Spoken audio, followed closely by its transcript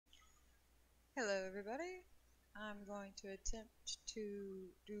Hello everybody, I'm going to attempt to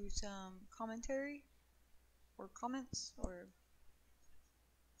do some commentary or comments or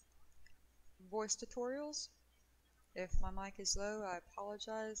voice tutorials. If my mic is low, I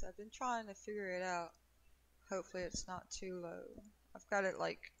apologize. I've been trying to figure it out. Hopefully it's not too low. I've got it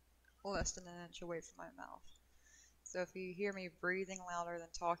like less than an inch away from my mouth. So if you hear me breathing louder than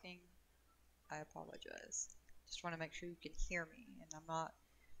talking, I apologize. Just want to make sure you can hear me and I'm not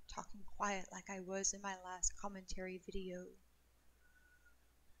talking quiet like I was in my last commentary video.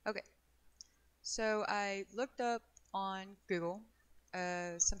 Okay, so I looked up on Google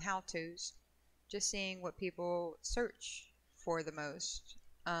some how-tos, just seeing what people search for the most.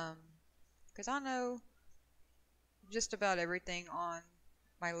 Because I know just about everything on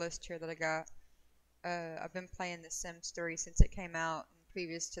my list here that I got. I've been playing The Sims 3 since it came out, and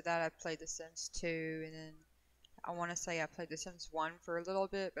previous to that I played The Sims 2, and then I want to say I played The Sims 1 for a little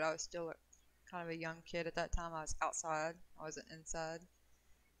bit, but I was still kind of a young kid at that time. I was outside, I wasn't inside.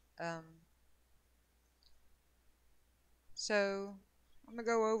 So I'm going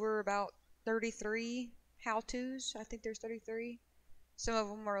to go over about 33 how-tos. I think there's 33. Some of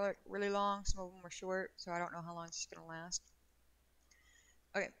them are like really long, some of them are short, so I don't know how long it's going to last.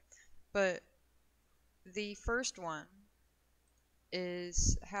 Okay, but the first one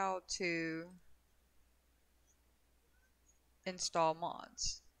is how to install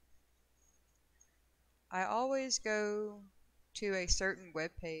mods. I always go to a certain web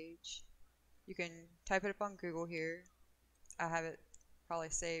page. You can type it up on Google here. I have it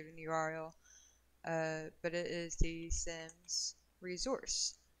probably saved in the URL, but it is the Sims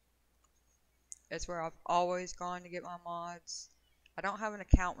resource. It's where I've always gone to get my mods. I don't have an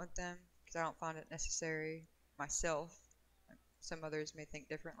account with them because I don't find it necessary myself. Some others may think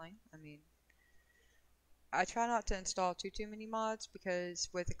differently. I mean, I try not to install too many mods because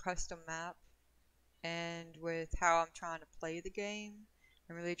with a custom map and with how I'm trying to play the game,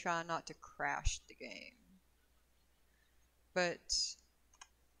 I'm really trying not to crash the game. But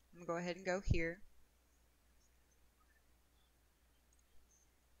I'm going to go ahead and go here.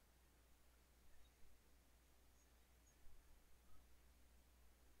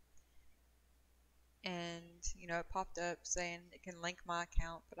 And, you know, it popped up saying it can link my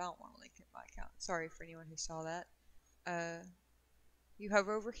account, but I don't want to link my account. Sorry for anyone who saw that. You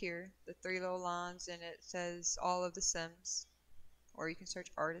hover over here, the three little lines, and it says all of the Sims, or you can search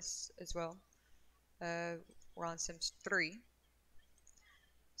artists as well. We're on Sims 3.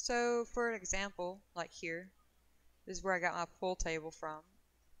 So, for an example, like here, this is where I got my pool table from.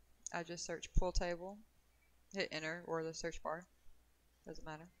 I just search pool table, hit enter, or the search bar, doesn't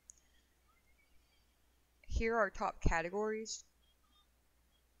matter. Here are top categories.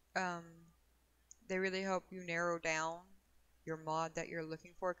 They really help you narrow down your mod that you're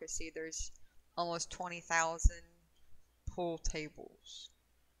looking for, because see, there's almost 20,000 pool tables,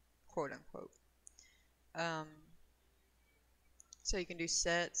 quote unquote. So you can do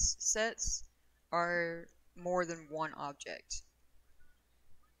sets. Sets are more than one object.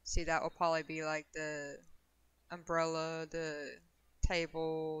 See, that will probably be like the umbrella, the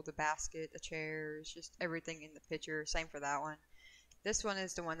table, the basket, the chairs, just everything in the picture. Same for that one. This one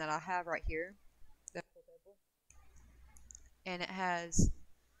is the one that I have right here. And it has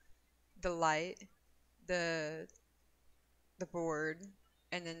the light, the board,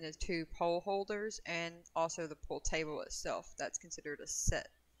 and then the two pole holders, and also the pool table itself. That's considered a set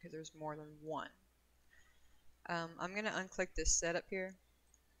because there's more than one. I'm going to unclick this set up here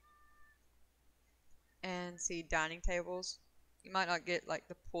and see dining tables. You might not get like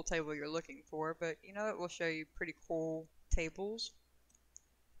the pool table you're looking for, but you know, it will show you pretty cool tables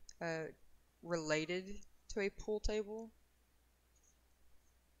related to a pool table.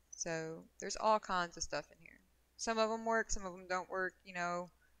 So there's all kinds of stuff in here. Some of them work, some of them don't work. You know,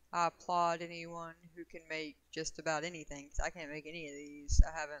 I applaud anyone who can make just about anything, 'cause I can't make any of these.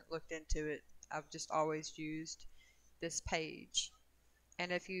 I haven't looked into it. I've just always used this page.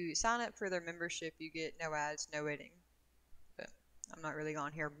 And if you sign up for their membership, you get no ads, no editing. But I'm not really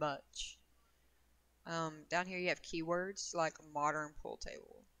on here much. Down here you have keywords like modern pool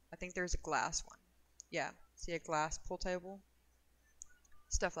table. I think there's a glass one. Yeah, see a glass pool table?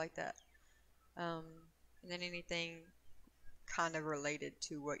 Stuff like that. And then anything kind of related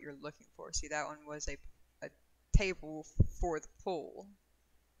to what you're looking for. See, that one was a table for the pool.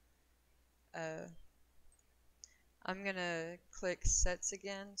 I'm gonna click sets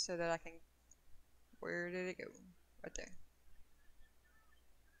again so that I can, where did it go? Right there.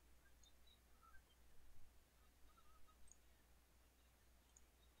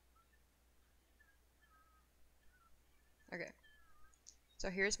 Okay, so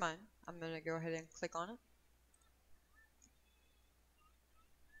here's mine. I'm going to go ahead and click on it.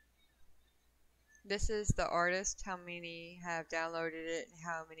 This is the artist, how many have downloaded it, and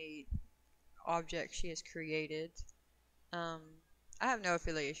how many objects she has created. I have no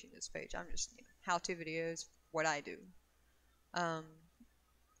affiliation to this page. I'm just, how-to videos, what I do.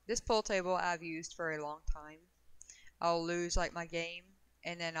 This pool table I've used for a long time. I'll lose like my game,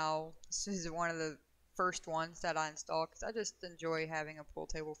 and then this is one of the first ones that I install because I just enjoy having a pool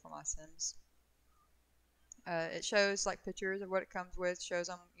table for my Sims. It shows like pictures of what it comes with, shows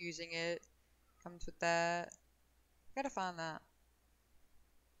I'm using it, comes with that. Gotta find that.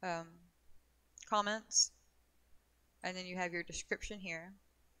 Comments, and then you have your description here.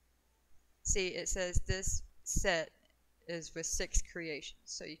 See, it says this set is with 6 creations,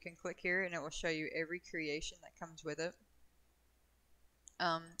 so you can click here and it will show you every creation that comes with it.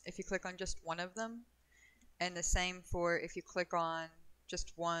 If you click on just one of them, and the same for if you click on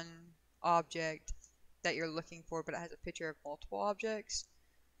just one object that you're looking for but it has a picture of multiple objects,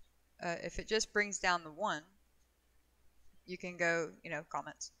 if it just brings down the one, you can go,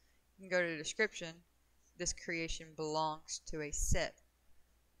 comments, you can go to the description. This creation belongs to a set,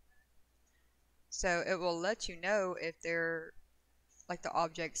 so it will let you know if they're like the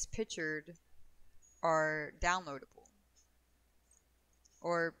objects pictured are downloadable,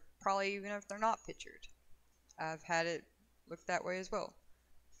 or probably even if they're not pictured. I've had it look that way as well,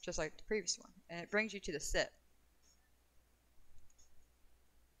 just like the previous one, and it brings you to the set.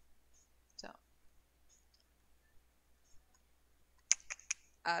 So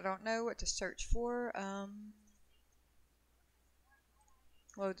I don't know what to search for.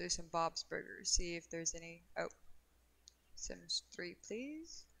 We'll do some Bob's Burgers, see if there's any. Oh, Sims 3,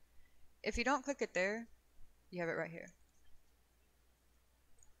 please. If you don't click it there, you have it right here.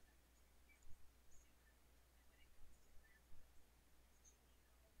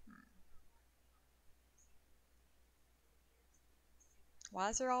 Why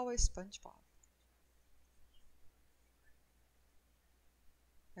is there always SpongeBob?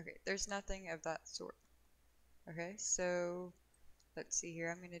 Okay, there's nothing of that sort. Okay, so let's see here.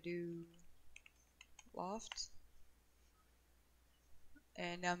 I'm going to do loft,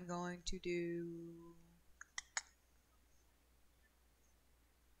 and I'm going to do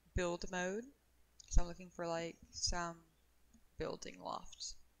build mode, so I'm looking for like some building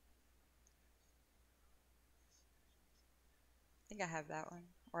lofts. I think I have that one,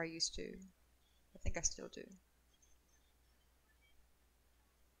 or I used to. I think I still do.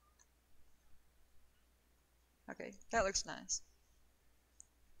 Okay, that looks nice.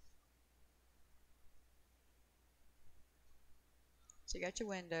 So you got your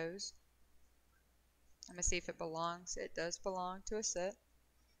windows. I'm going to see if it belongs. It does belong to a set.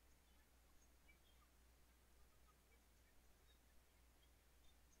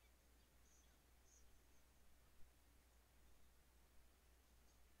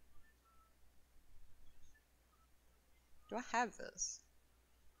 Do I have this?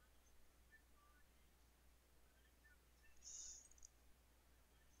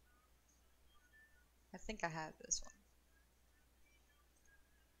 I think I have this one.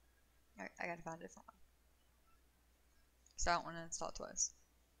 Alright, I gotta find a different one. So I don't want to install it twice.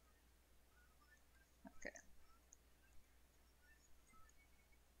 Okay.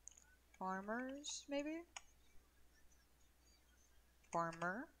 Farmers, maybe?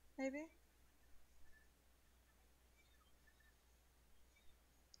 Farmer, maybe?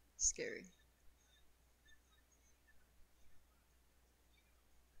 Scary.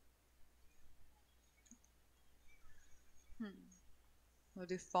 We'll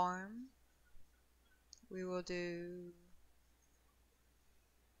do farm. We will do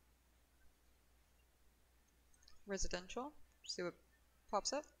residential. See what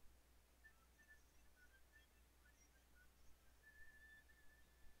pops up.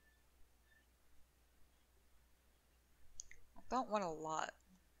 I don't want a lot.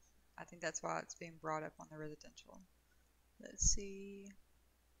 I think that's why it's being brought up on the residential. Let's see.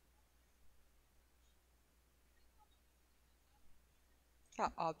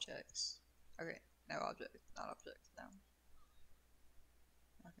 Got objects. Okay, no objects, not objects, no.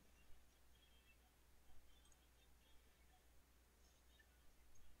 Okay.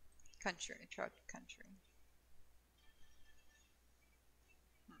 Country, try country.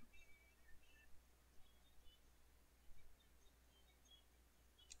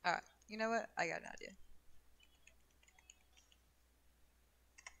 Alright, you know what? I got an idea.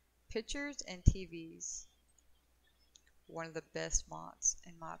 Pictures and TVs. One of the best mods,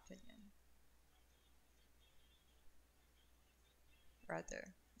 in my opinion. Right there.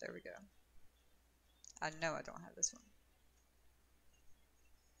 There we go. I know I don't have this one.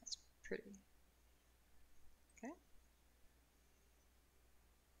 pretty. Okay.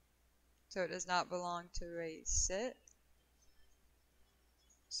 So it does not belong to a set.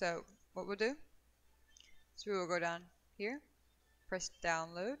 So what we'll do is we will go down here, press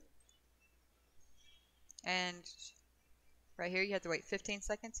download, and right here you have to wait 15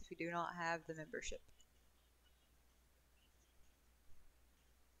 seconds if you do not have the membership.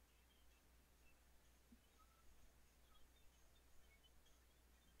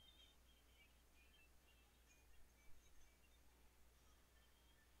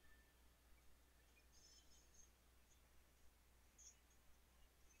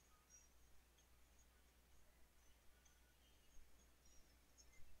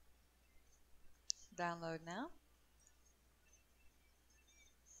 Download now.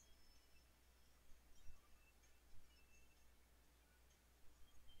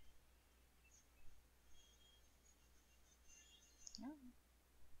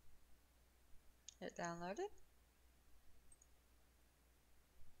 It downloaded.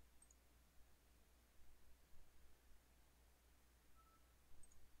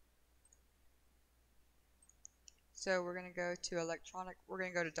 So we're going to go to we're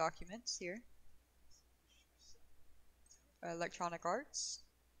going to go to documents here. Electronic Arts,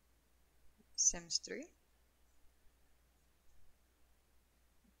 Sims 3,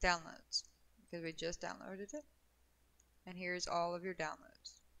 downloads, because we just downloaded it. And here's all of your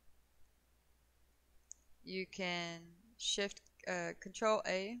downloads. You can Control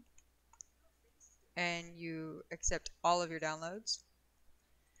A and you accept all of your downloads,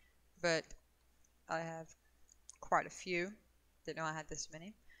 but I have quite a few. Didn't know I had this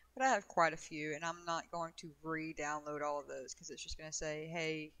many, but I have quite a few, and I'm not going to re-download all of those because it's just going to say,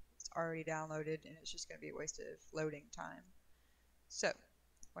 hey, it's already downloaded, and it's just going to be a waste of loading time. So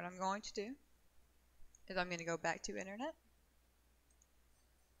what I'm going to do is I'm going to go back to internet,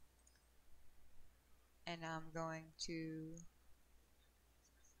 and I'm going to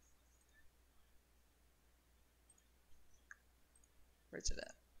where's it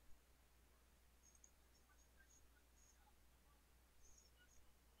at?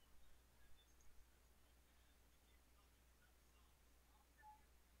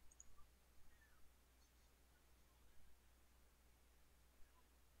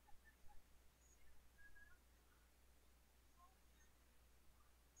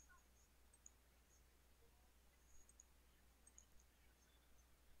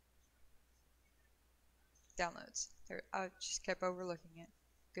 Downloads. There, I just kept overlooking it.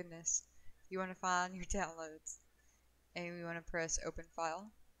 Goodness. You want to find your downloads, and we want to press open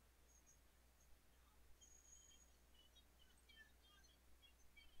file.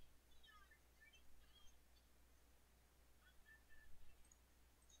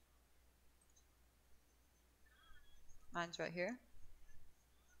 Mine's right here.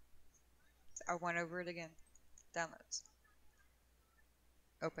 So I went over it again. Downloads.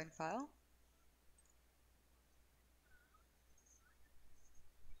 Open file.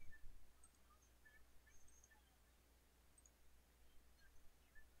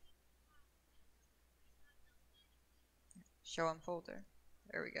 Show on folder.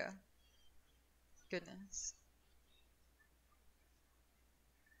 There we go. Goodness.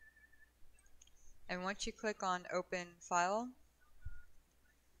 And once you click on open file,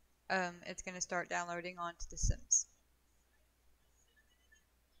 it's going to start downloading onto the Sims.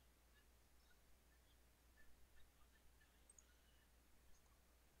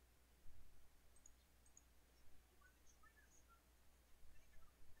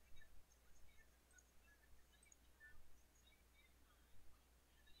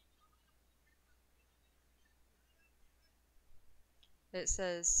 It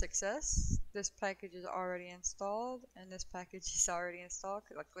says success. This package is already installed, and this package is already installed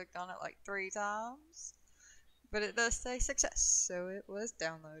because I clicked on it like 3 times. But it does say success, so it was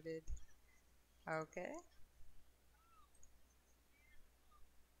downloaded. Okay.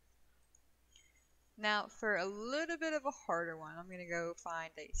 Now for a little bit of a harder one, I'm gonna go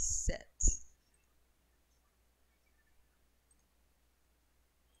find a set.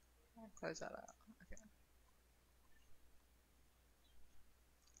 I'll close that out. Okay.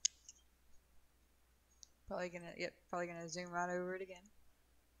 Probably gonna zoom right over it again.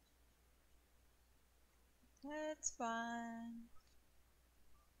 That's fine.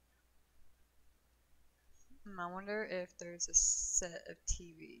 I wonder if there's a set of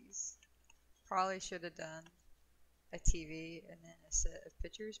TVs. Probably should have done a TV and then a set of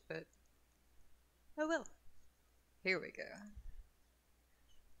pictures, but oh well. Here we go.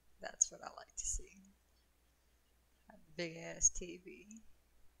 That's what I like to see. A big ass TV.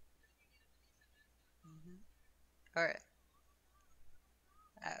 Alright.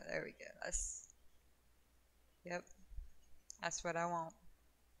 There we go. Yep, that's what I want.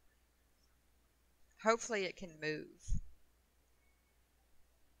 Hopefully it can move.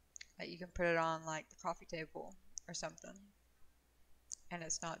 That you can put it on like the coffee table or something. And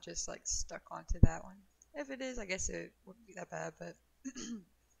it's not just like stuck onto that one. If it is, I guess it wouldn't be that bad, but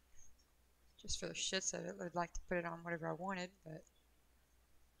just for the shits of it, I'd like to put it on whatever I wanted, but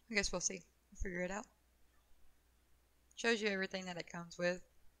I guess we'll see. We'll figure it out. Shows you everything that it comes with.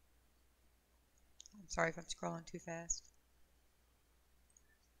 I'm sorry if I'm scrolling too fast.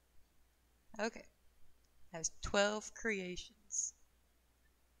 Okay. Has 12 creations.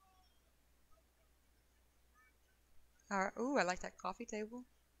 Alright. Ooh, I like that coffee table.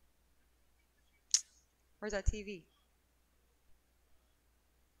 Where's that TV?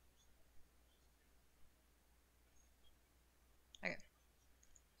 Okay.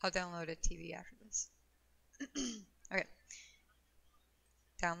 I'll download a TV after this. Okay.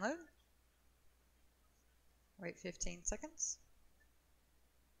 Download. Wait 15 seconds.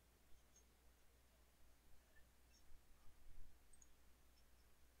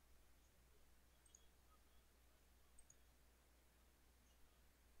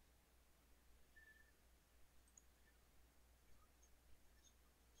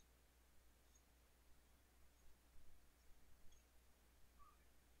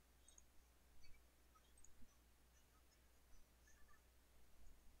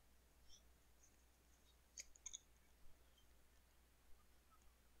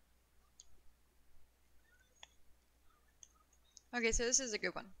 Okay, so this is a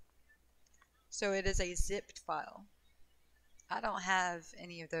good one. So it is a zipped file. I don't have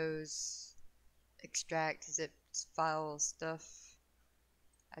any of those extract zip file stuff.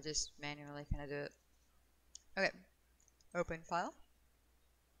 I just manually kind of do it. Okay, open file.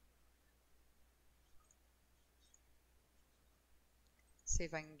 See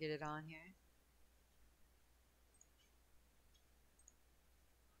if I can get it on here.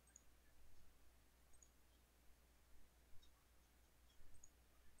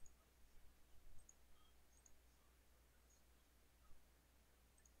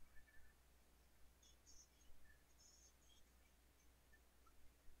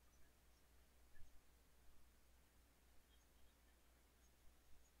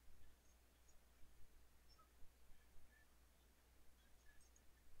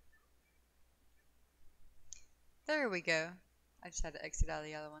 There we go. I just had to exit out of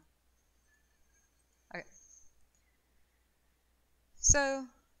the other one. Okay. So,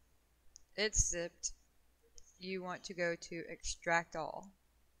 it's zipped. You want to go to extract all.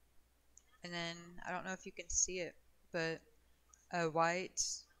 And then, I don't know if you can see it, but a white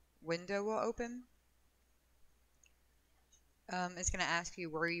window will open. It's going to ask you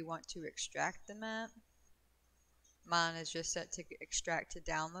where you want to extract them at. Mine is just set to extract to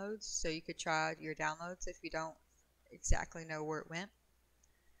downloads, so you could try your downloads if you don't exactly know where it went.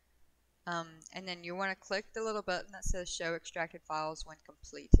 And then you want to click the little button that says show extracted files when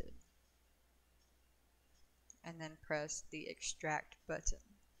completed. And then press the extract button.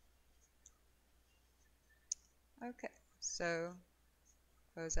 Okay, so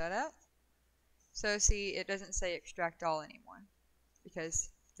close that out. So see, it doesn't say extract all anymore because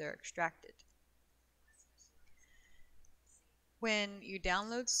they're extracted. When you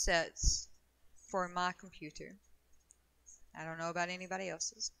download sets for my computer, I don't know about anybody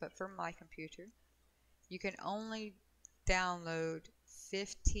else's, but for my computer, you can only download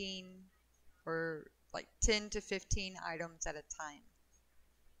 15 or like 10 to 15 items at a time.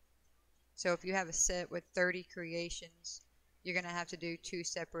 So if you have a set with 30 creations, you're going to have to do 2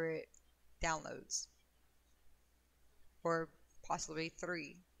 separate downloads. Or possibly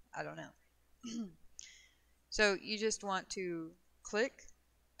 3. I don't know. So you just want to click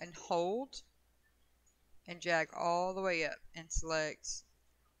and hold and drag all the way up and select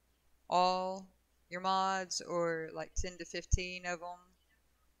all your mods or like 10 to 15 of them.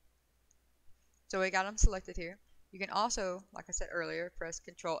 So we got them selected here. You can also, like I said earlier, press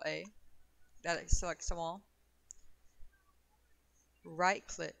Control A. That selects them all. Right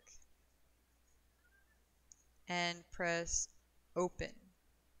click and press Open.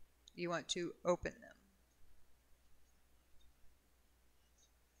 You want to open them.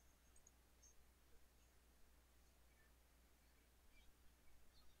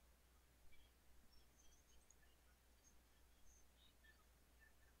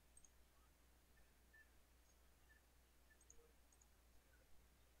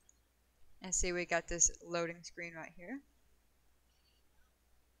 And see, we got this loading screen right here.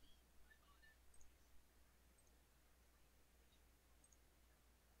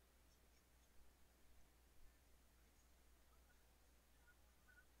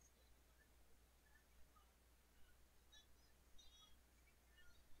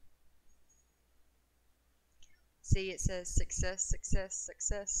 See, it says success, success,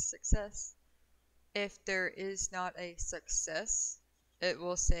 success, success. If there is not a success, it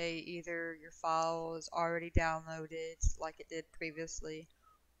will say either your file is already downloaded like it did previously,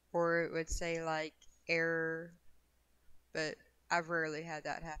 or it would say like error, but I've rarely had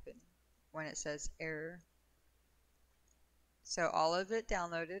that happen when it says error. So all of it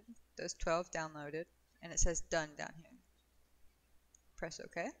downloaded, those 12 downloaded, and it says done down here. Press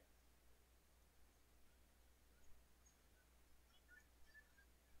OK.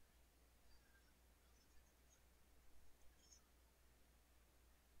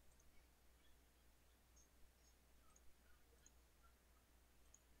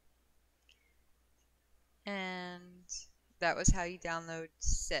 And that was how you download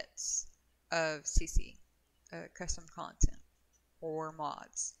sets of CC, custom content, or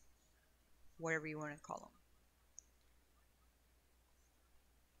mods, whatever you want to call them.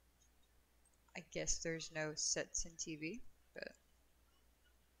 I guess there's no sets in TV, but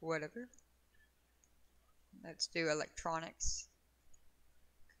whatever. Let's do electronics.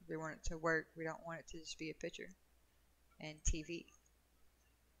 We want it to work. We don't want it to just be a picture. And TV.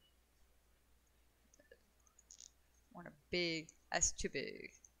 Want a big. That's too big.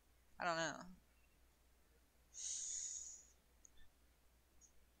 I don't know.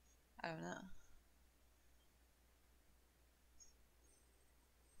 I don't know.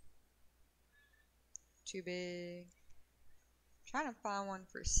 Too big. I'm trying to find one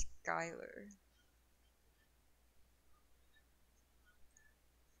for Skylar.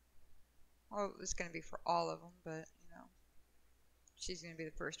 Well, it's going to be for all of them, but, you know, she's going to be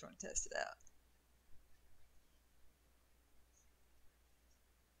the first one to test it out.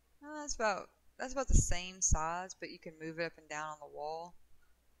 That's about the same size, but you can move it up and down on the wall.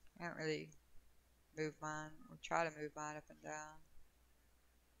 I don't really move mine, or try to move mine up and down.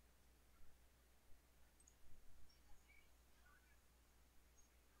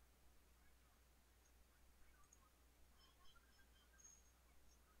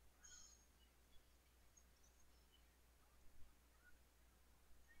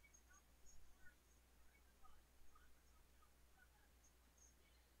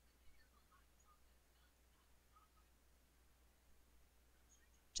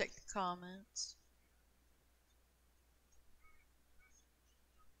 Check the comments.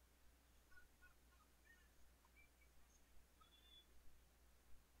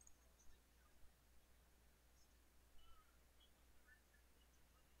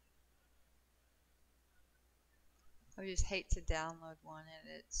 I just hate to download one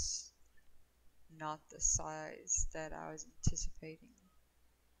and it's not the size that I was anticipating.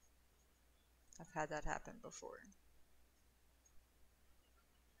 I've had that happen before.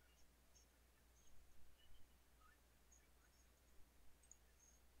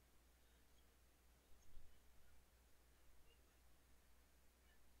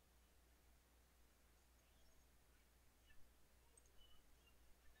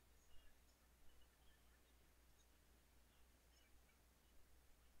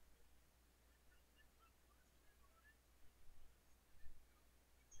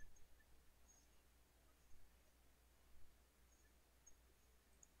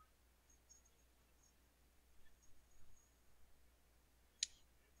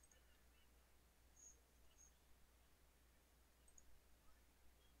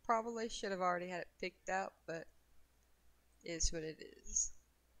 Probably should have already had it picked out, but it is what it is.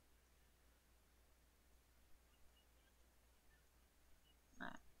 I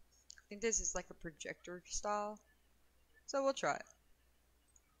think this is like a projector style, so we'll try it.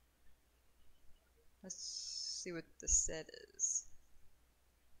 Let's see what the set is.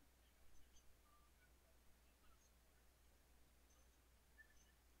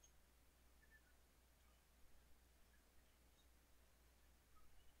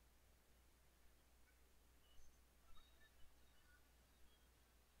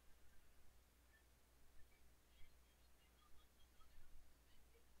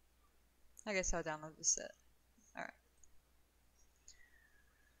 I guess I'll download the set. Alright.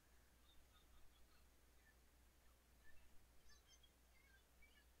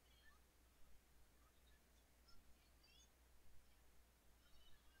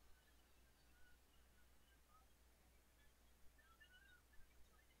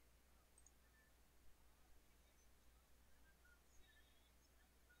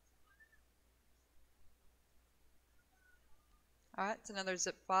 Alright, it's another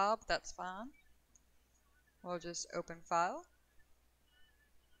zip file, but that's fine. We'll just open file.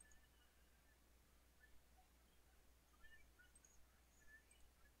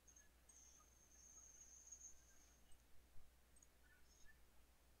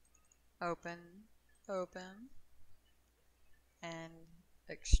 Open, open. and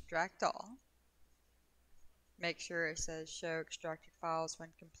extract all. Make sure it says show extracted files when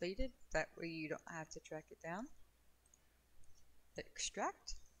completed. That way you don't have to track it down.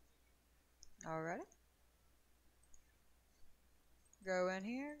 Extract. Alright. Go in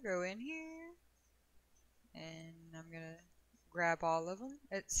here, and I'm gonna grab all of them.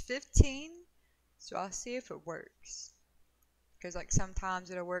 It's 15, so I'll see if it works. Because like sometimes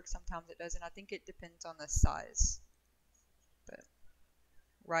it'll work, sometimes it doesn't. I think it depends on the size. But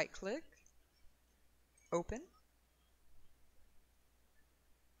right click, open.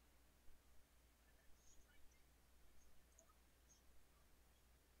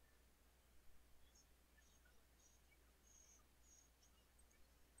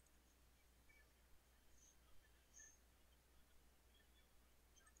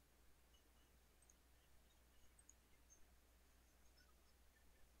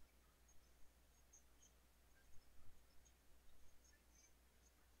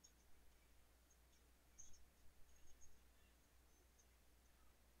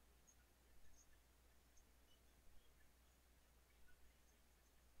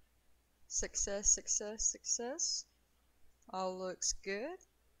 Success, success, success. All looks good.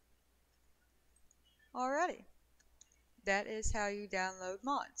 Alrighty. That is how you download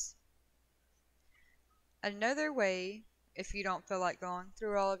mods. Another way, if you don't feel like going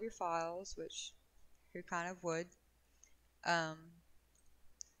through all of your files, which you kind of would,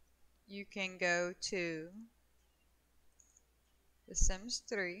 you can go to The Sims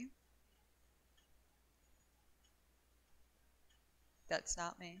 3. That's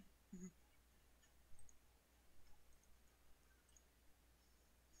not me.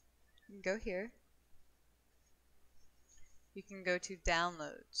 You can go here. You can go to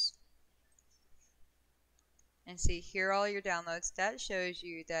Downloads. And see, here are all your downloads. That shows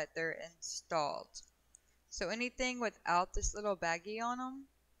you that they're installed. So anything without this little baggie on them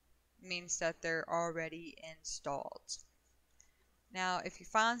means that they're already installed. Now, if you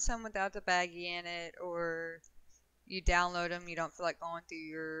find some without the baggie in it, or you download them, you don't feel like going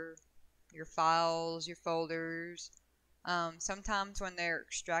through your files, your folders. Sometimes when they're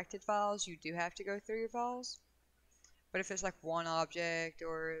extracted files, you do have to go through your files. But if it's like one object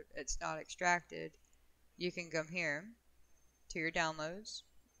or it's not extracted, you can come here to your downloads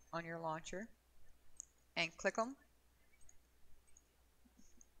on your launcher and click them.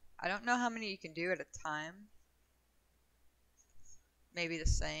 I don't know how many you can do at a time. Maybe the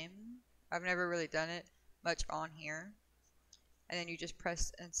same. I've never really done it much on here. And then you just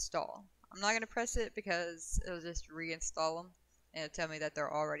press install. I'm not going to press it because it'll just reinstall them and it'll tell me that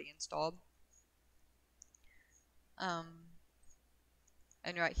they're already installed.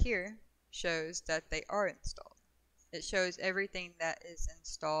 And right here shows that they are installed. It shows everything that is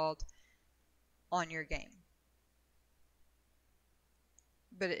installed on your game.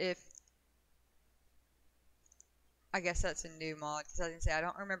 But if, I guess that's a new mod, because I didn't say, I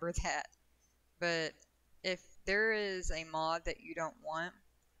don't remember that. But if there is a mod that you don't want,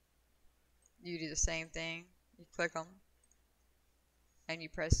 you do the same thing. You click them and you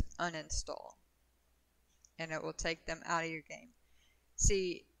press uninstall, and it will take them out of your game.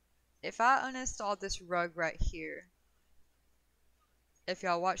 See, if I uninstalled this rug right here, if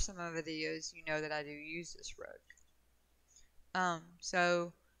y'all watch some of my videos, you know that I do use this rug.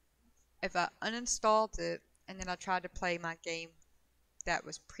 So if I uninstalled it and then I tried to play my game that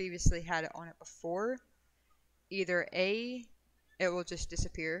was previously had it on it before, either A, it will just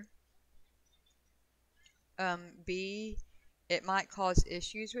disappear. B, it might cause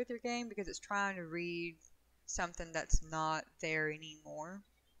issues with your game because it's trying to read something that's not there anymore.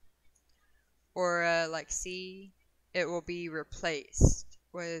 Or like C, it will be replaced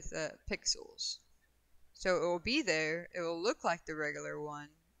with pixels. So it will be there, it will look like the regular one,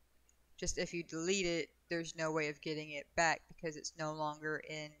 just if you delete it, there's no way of getting it back because it's no longer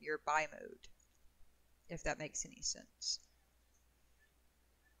in your buy mode, if that makes any sense.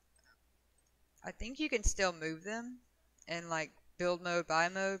 I think you can still move them in like build mode, buy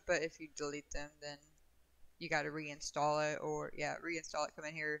mode, but if you delete them, then you got to reinstall it, or yeah, reinstall it, come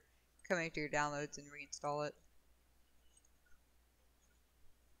in here, come into your downloads and reinstall it.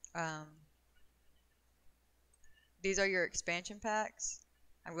 These are your expansion packs.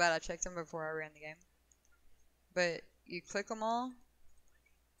 I'm glad I checked them before I ran the game. But you click them all.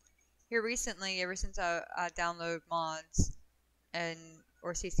 Here recently, ever since I download mods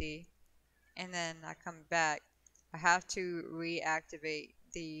or CC, and then I come back, I have to reactivate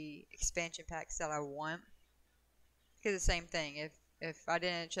the expansion packs that I want. Because the same thing, if I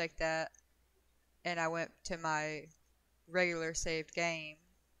didn't check that and I went to my regular saved game,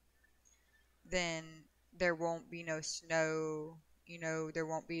 then there won't be no snow, you know, there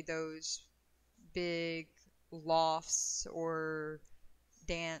won't be those big lofts or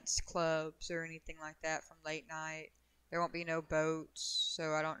dance clubs or anything like that from late night. There won't be no boats,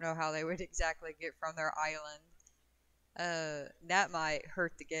 so I don't know how they would exactly get from their island. That might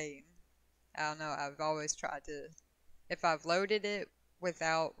hurt the game. I don't know, I've always tried to, if I've loaded it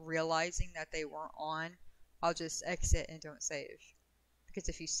without realizing that they weren't on, I'll just exit and don't save. Because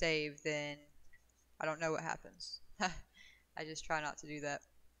if you save, then I don't know what happens. I just try not to do that.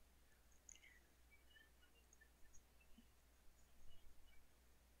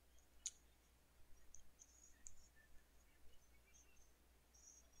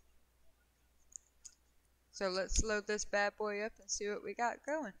 So let's load this bad boy up and see what we got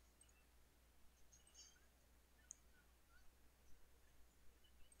going.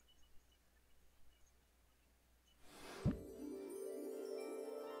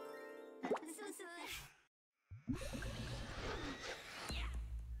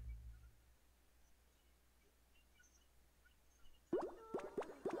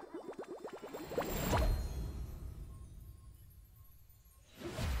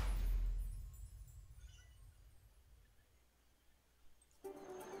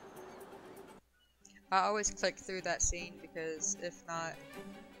 I always click through that scene because if not,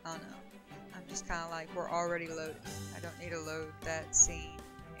 I don't know. I'm just kind of like, we're already loaded. I don't need to load that scene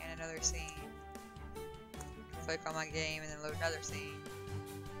and another scene. Click on my game and then load another scene.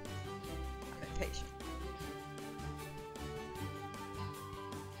 I'm impatient.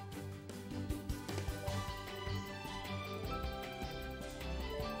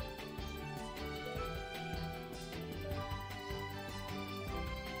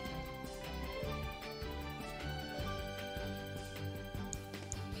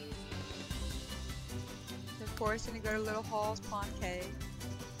 Of course, gonna go to Little Hall's Pond Cave.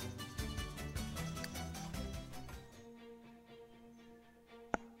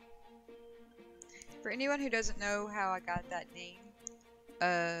 For anyone who doesn't know how I got that name,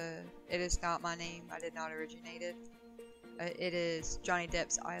 it is not my name. I did not originate it. It is Johnny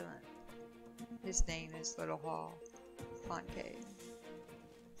Depp's island. His name is Little Hall Pond Cave.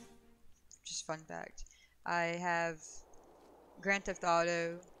 Just fun fact. I have Grand Theft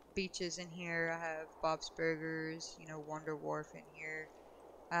Auto beaches in here. I have Bob's Burgers, you know, Wonder Wharf in here.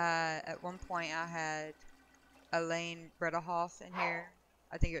 At one point I had Elaine Bredehoff in here.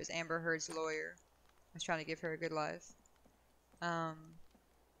 I think it was Amber Heard's lawyer. I was trying to give her a good life.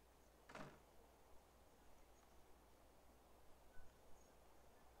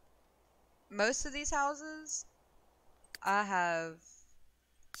 Most of these houses I have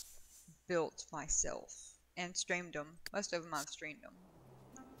built myself and streamed them. Most of them I've streamed them.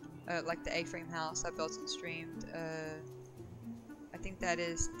 Like the A-frame house I built and streamed. I think that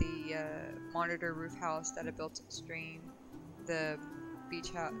is the monitor roof house that I built and streamed. The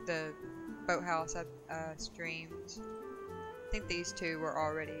beach house, the boathouse I streamed. I think these two were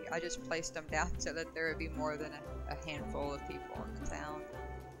already. I just placed them down so that there would be more than a handful of people in the town.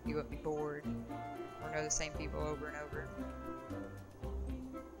 You wouldn't be bored or know the same people over and over.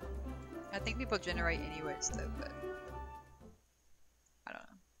 I think people generate anyways though, but I don't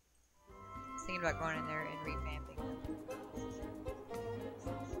know. I was thinking about going in there and revamping them.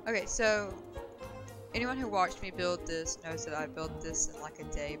 Okay, so anyone who watched me build this knows that I built this in like a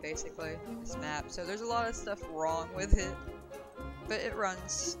day basically, this map. So there's a lot of stuff wrong with it, but it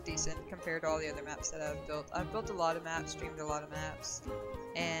runs decent compared to all the other maps that I've built. I've built a lot of maps, streamed a lot of maps,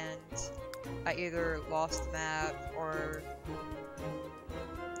 and I either lost the map or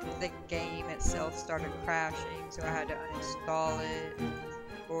the game itself started crashing, so I had to uninstall it,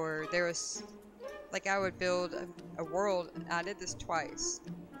 or there was, like, I would build a world, and I did this twice.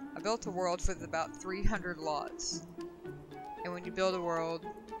 I built a world with about 300 lots, and when you build a world,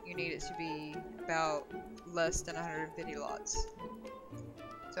 you need it to be about less than 150 lots.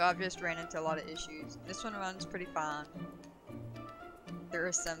 So I've just ran into a lot of issues. This one runs pretty fine. There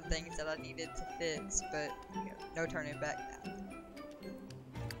are some things that I needed to fix, but you know, no turning back now.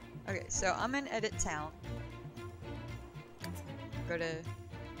 Okay, so I'm in Edit Town. Go to...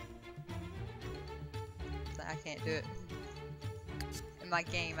 I can't do it. In my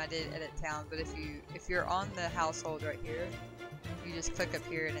game I did Edit Town, but if you're on the household right here, you just click up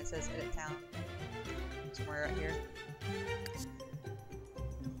here and it says Edit Town. Somewhere right here.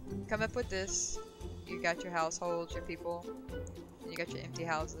 Come up with this. You got your households, your people. You got your empty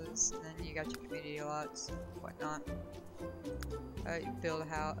houses, and then you got your community lots, whatnot. You build a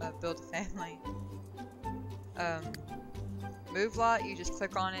house, build a family. Move lot, you just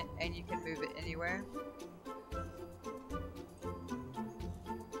click on it and you can move it anywhere.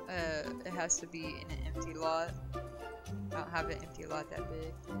 it has to be in an empty lot. I don't have an empty lot that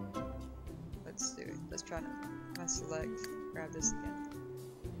big. Let's do it. Let's try to select, grab this again.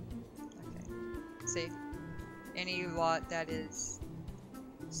 Okay. See? Any lot that is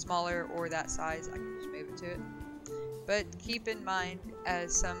smaller or that size, I can just move it to it. But keep in mind,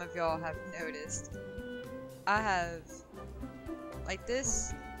 as some of y'all have noticed, I have, like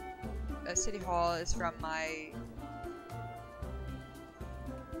this, City Hall is from my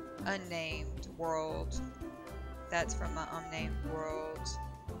unnamed world. That's from my unnamed world.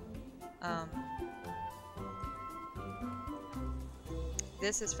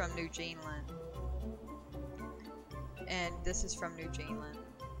 This is from New Zealand. And this is from New Zealand.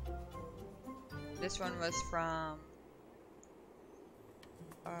 This one was from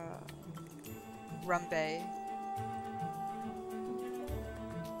Rumbay.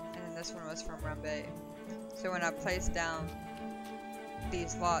 And then this one was from Rumbay. So when I place down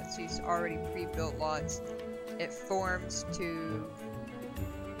these lots, these already pre-built lots, it forms to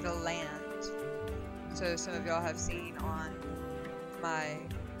the land. So some of y'all have seen on my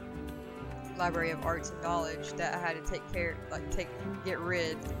Library of Arts and Knowledge that I had to get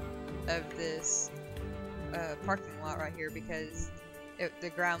rid of this parking lot right here because the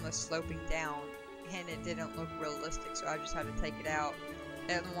ground was sloping down and it didn't look realistic, so I just had to take it out. I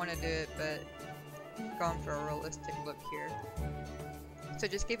didn't want to do it, but going for a realistic look here. So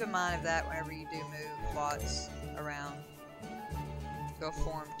just keep in mind of that whenever you do move lots around. They'll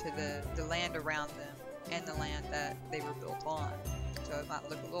form to the land around them and the land that they were built on. So it might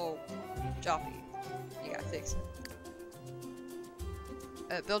look a little choppy. You gotta fix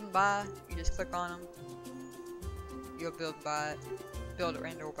it. Build and buy, you just click on them. You'll build and buy it. Build it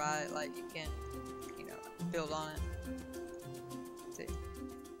and or buy it, like you can, you know, build on it. See.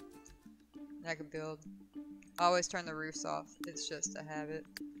 And I can build. I always turn the roofs off. It's just a habit.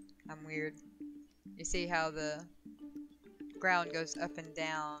 I'm weird. You see how the ground goes up and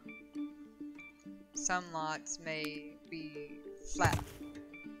down. Some lots may be flat.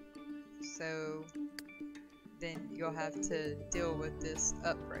 So then you'll have to deal with this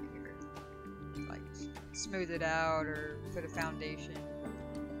up right here. Like smooth it out or put a foundation.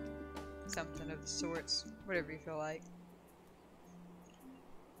 Something of the sorts. Whatever you feel like.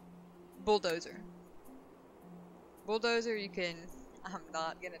 Bulldozer. Bulldozer, you can, I'm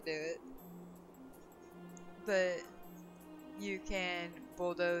not gonna do it, but you can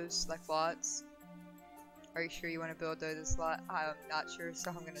bulldoze like lots. Are you sure you want to bulldoze this lot? I'm not sure,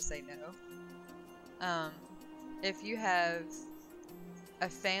 so I'm gonna say no. If you have a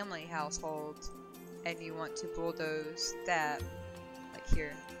family household and you want to bulldoze that, like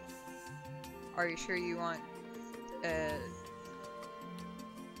here, are you sure you want, it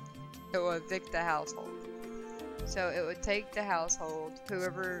will evict the household. So it would take the household,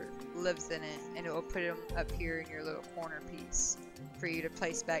 whoever lives in it, and it will put them up here in your little corner piece for you to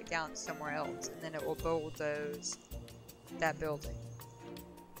place back down somewhere else, and then it will bulldoze that building.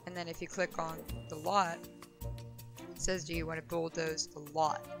 And then if you click on the lot, it says, do you want to bulldoze the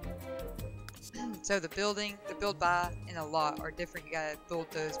lot? So the building, the build by, and the lot are different. You gotta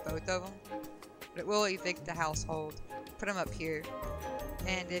bulldoze both of them. But it will evict the household, put them up here,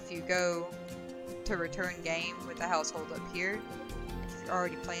 and if you go to return game with the household up here, if you're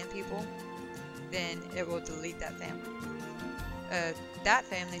already playing people, then it will delete that family. That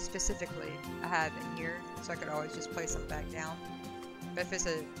family specifically I have in here, so I could always just place them back down. But if it's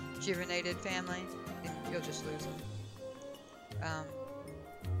a juvenated family, then you'll just lose them.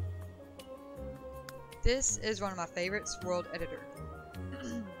 This is one of my favorites, World Editor.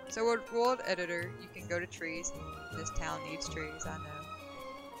 So with World Editor, you can go to trees. This town needs trees, I know.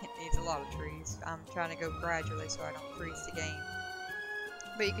 It needs a lot of trees. I'm trying to go gradually so I don't freeze the game.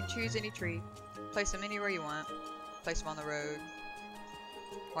 But you can choose any tree, place them anywhere you want, place them on the road,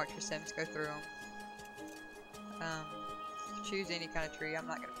 watch your Sims go through them. Choose any kind of tree. I'm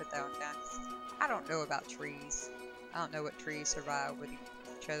not going to put that one down. I don't know about trees. I don't know what trees survive with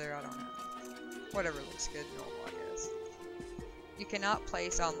each other. I don't know. Whatever looks good, normal, I guess. You cannot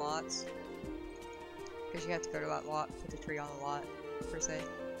place on lots, because you have to go to that lot, put the tree on the lot, per se.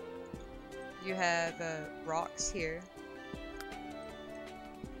 You have rocks here.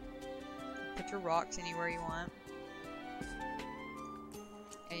 Put your rocks anywhere you want.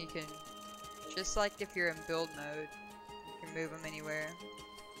 And you can, just like if you're in build mode, you can move them anywhere.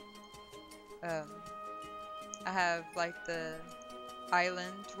 I have like the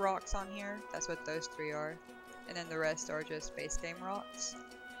island rocks on here. That's what those three are. And then the rest are just base game rocks.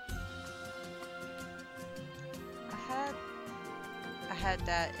 I had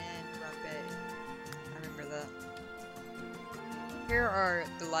that in Rumbay. I remember that. Here are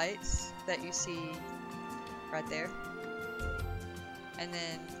the lights that you see right there. And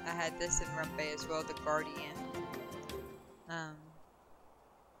then I had this in Rumpe as well, the Guardian.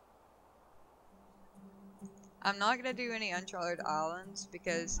 I'm not gonna do any uncharted islands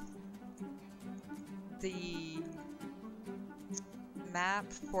because the map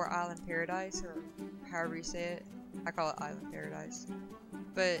for Island Paradise, or however you say it, I call it Island Paradise,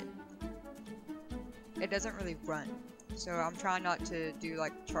 but it doesn't really run. So I'm trying not to do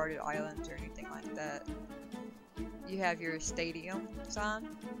like charted islands or anything like that. You have your stadium sign.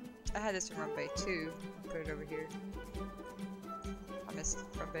 I had this in Rumpe too. I'll put it over here. I missed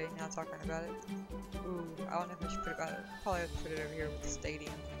Rumpe now talking about it. Ooh, I don't know if I should put it about it. Probably have to put it over here with the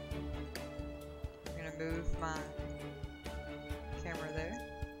stadium. I'm gonna move my camera there.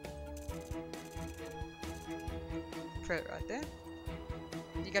 Put it right there.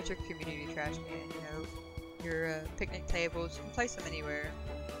 You got your community trash can, you know, your picnic tables. You can place them anywhere.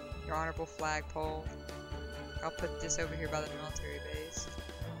 Your honorable flagpole. I'll put this over here by the military base.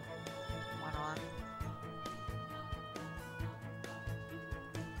 Why not?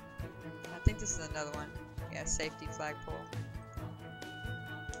 I think this is another one. Yeah, safety flagpole.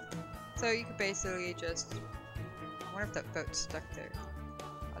 So you could basically just... I wonder if that boat's stuck there.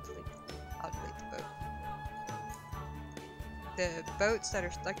 I'll delete the boat. The boats that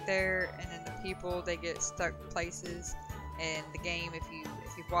are stuck there, and then the people, they get stuck places. And the game, if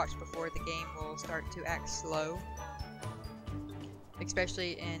you've watched before, the game will start to act slow.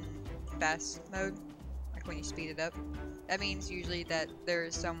 Especially in fast mode, like when you speed it up. That means usually that there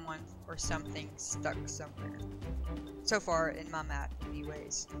is someone or something stuck somewhere. So far in my map,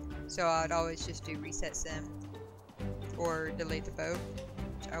 anyways. So I'd always just do reset sim or delete the boat,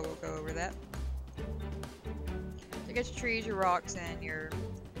 which I will go over that. You get your trees, your rocks, and your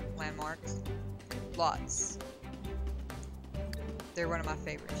landmarks. Lots. They're one of my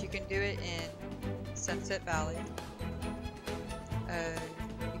favorites. You can do it in Sunset Valley.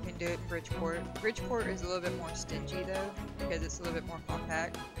 You can do it in Bridgeport. Bridgeport is a little bit more stingy though, because it's a little bit more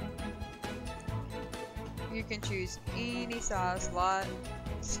compact. You can choose any size lot,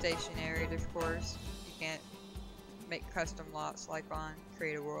 stationary of course. You can't make custom lots like on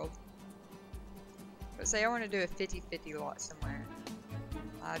Create a World. But say I want to do a 50-50 lot somewhere.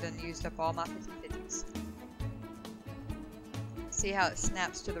 I done used up all my 50-50s. See how it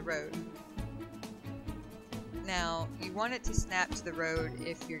snaps to the road. Now, you want it to snap to the road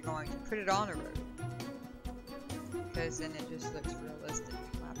if you're going to put it on a road, because then it just looks realistic.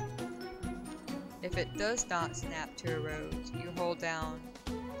 If it does not snap to a road, you hold down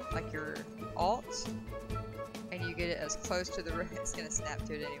like your Alt, and you get it as close to the road. It's going to snap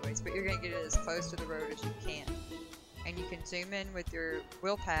to it anyways, but you're going to get it as close to the road as you can. And you can zoom in with your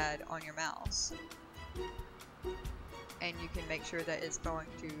wheel pad on your mouse, and you can make sure that it's going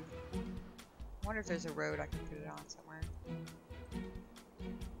to... I wonder if there's a road I can put it on somewhere.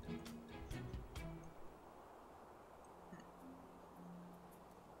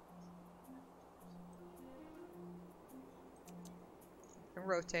 You can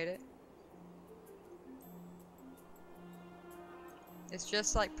rotate it. It's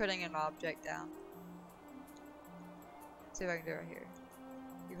just like putting an object down. Let's see if I can do it right here.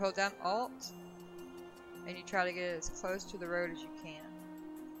 You hold down Alt, and you try to get it as close to the road as you can.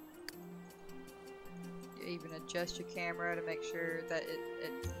 You even adjust your camera to make sure that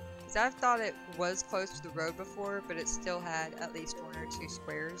because I've thought it was close to the road before, but it still had at least 1 or 2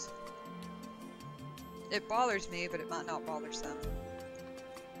 squares. It bothers me, but it might not bother some.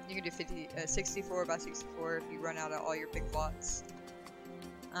 You can do 64 by 64 if you run out of all your big lots.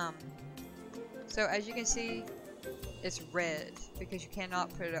 So as you can see, it's red because you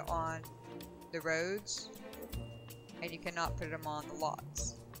cannot put it on the roads, and you cannot put them on the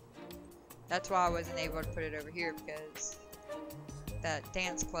lots. That's why I wasn't able to put it over here, because that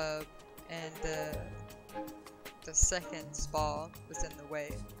dance club and the second spa was in the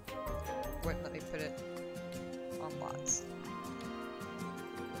way. Wouldn't let me put it on lots.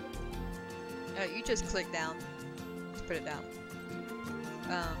 You just click down to put it down.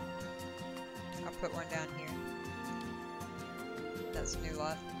 I'll put one down here. That's a new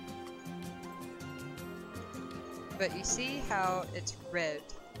lot. But you see how it's red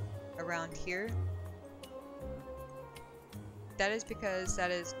around here? That is because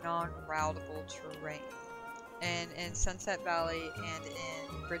that is non-routable terrain. And in Sunset Valley and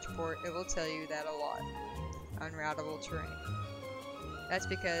in Bridgeport, it will tell you that a lot. Unroutable terrain. That's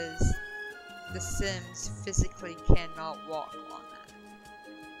because the Sims physically cannot walk on that.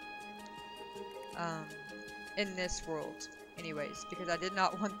 In this world, anyways, because I did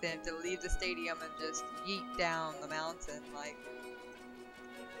not want them to leave the stadium and just yeet down the mountain like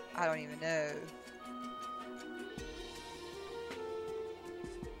I don't even know.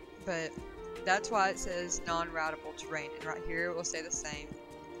 But that's why it says non-routable terrain, and right here it will say the same.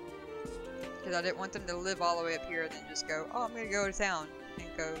 Because I didn't want them to live all the way up here and then just go, oh, I'm gonna go to town, and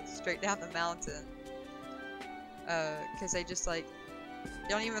go straight down the mountain. Because they just like, they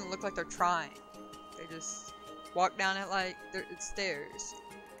don't even look like they're trying. They just walk down it like it's stairs.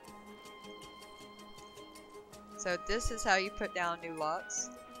 So this is how you put down new lots.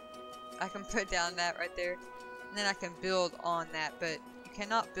 I can put down that right there, and then I can build on that, but you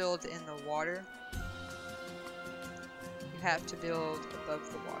cannot build in the water. You have to build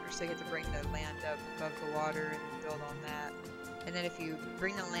above the water, so you have to bring the land up above the water and build on that. And then if you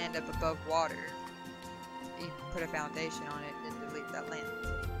bring the land up above water, you put a foundation on it and delete that land.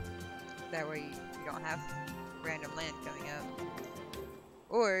 That way you don't have random land coming up.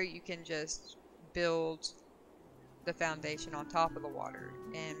 Or you can just build the foundation on top of the water,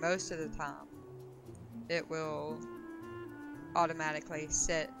 and most of the time it will automatically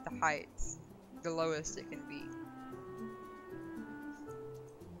set the height the lowest it can be.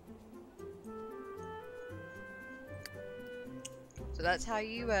 So that's how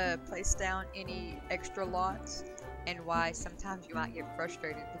you place down any extra lots, and why sometimes you might get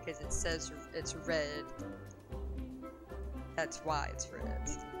frustrated because it says it's red. That's why it's red.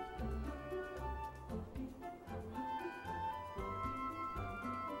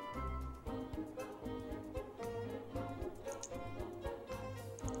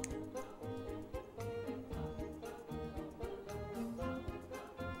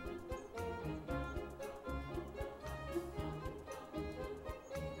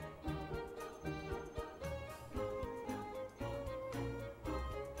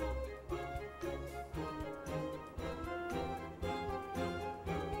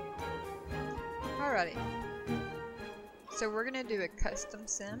 Alrighty, so we're gonna do a custom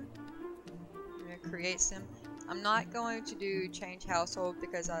sim. I'm gonna create sim. I'm not going to do change household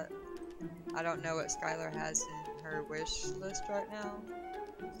because I don't know what Skylar has in her wish list right now.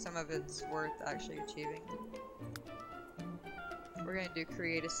 Some of it's worth actually achieving. We're gonna do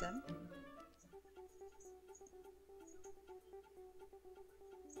create a sim.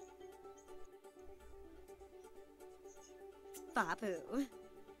 Babu.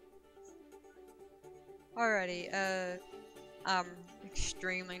 Alrighty, I'm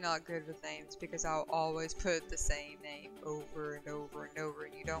extremely not good with names because I'll always put the same name over and over and over,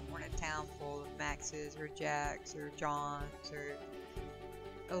 and you don't want a town full of Maxes or Jacks or Johns or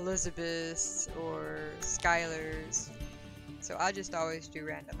Elizabeths or Skylers. So I just always do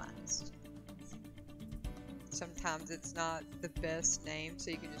randomized. Sometimes it's not the best name,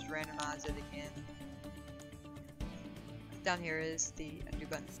 so you can just randomize it again. Down here is the undo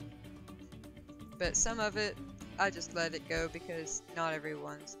button. But some of it, I just let it go because not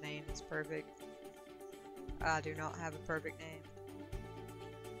everyone's name is perfect. I do not have a perfect name.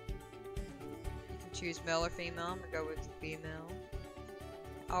 You can choose male or female. I'm gonna go with female.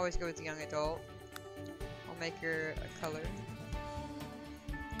 I always go with the young adult. I'll make her a color.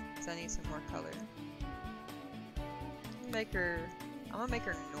 So I need some more color. I'm gonna make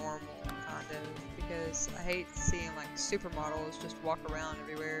her normal, kind of, because I hate seeing like supermodels just walk around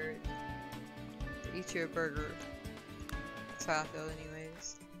everywhere. Eat you a burger. That's how I feel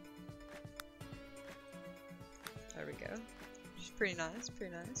anyways. There we go. She's pretty nice,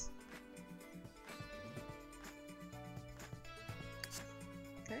 pretty nice.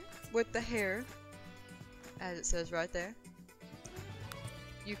 Okay, with the hair, as it says right there,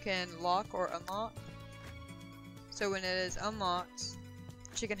 you can lock or unlock. So when it is unlocked,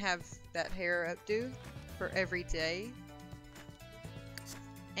 she can have that hair updo for every day.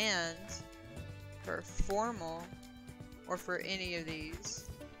 And for formal, or for any of these,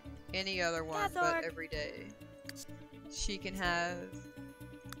 any other one but every day, she can have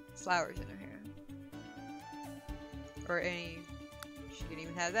flowers in her hair. Or any, she can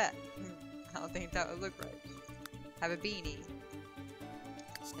even have that. I don't think that would look right. Have a beanie.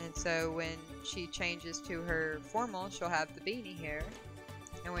 And so when she changes to her formal, she'll have the beanie hair.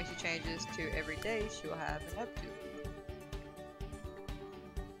 And when she changes to everyday, she'll have an updo.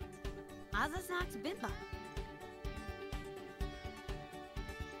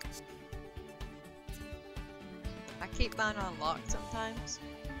 I keep mine on lock sometimes.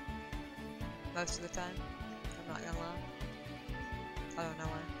 Most of the time. I'm not gonna lie. I don't know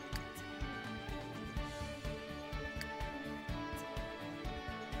why.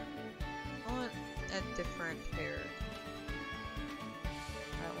 I want a different hair. I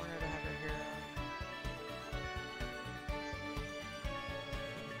don't want her to have her hair on.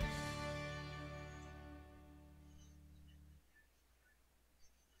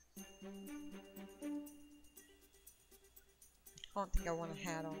 I don't think I want a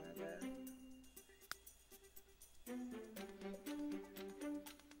hat on her though.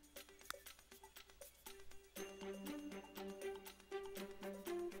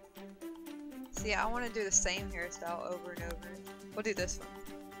 See, I want to do the same hairstyle over and over. We'll do this one.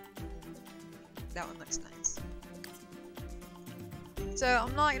 That one looks nice. So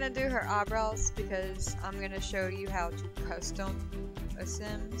I'm not going to do her eyebrows because I'm going to show you how to custom a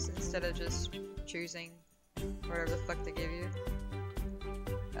Sims instead of just choosing whatever the fuck they give you.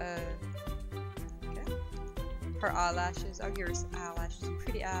 Okay. Her eyelashes, I'll give her some eyelashes,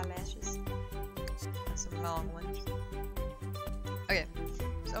 pretty eyelashes. And some long ones. Okay,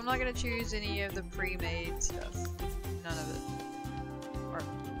 so I'm not going to choose any of the pre-made stuff. None of it. Or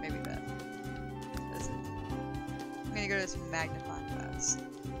maybe that. That's it. I'm going to go to this magnifying glass.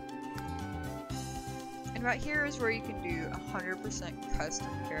 And right here is where you can do 100% custom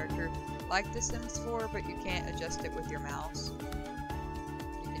character like the Sims 4, but you can't adjust it with your mouse.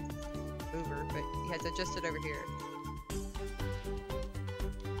 You can move her, but you have to adjust it over here.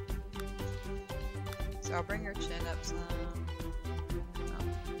 So I'll bring her chin up some.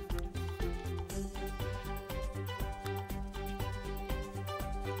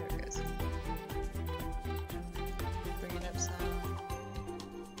 There it goes. Bring it up some.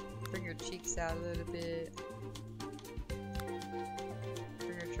 Bring your cheeks out a little bit.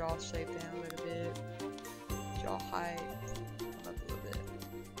 Bring your jaw shape down a little bit. Jaw height. Come up a little bit.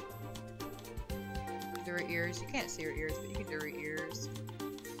 Do her ears. You can't see her ears, but you can do her ears.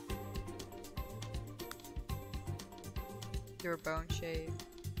 Do her bone shape.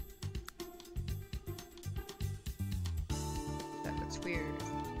 That looks weird.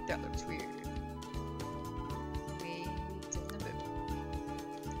 That looks weird. Wait in the middle.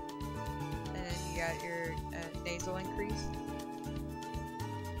 And then you got your nasal increase.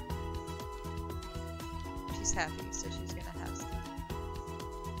 She's happy, so she's gonna have some.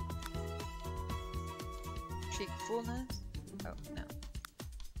 Cheek fullness? Oh, no.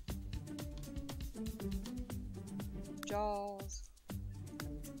 Jaws.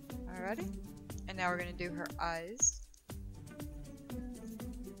 Alrighty. And now we're gonna do her eyes.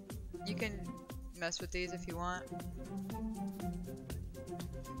 You can mess with these if you want.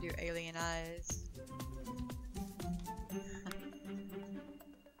 Do alien eyes.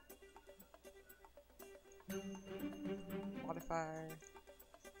 Modifier.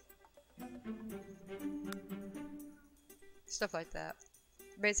 Stuff like that.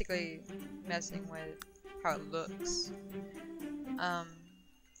 Basically messing with how it looks.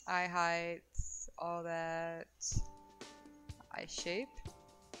 Eye height, all that. Eye shape.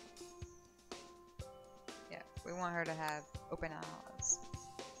 Yeah, we want her to have open eyes.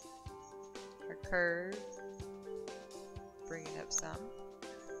 Her curve. Bring it up some.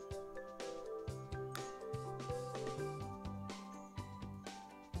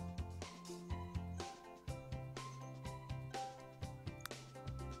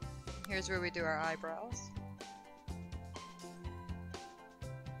 Here's where we do our eyebrows.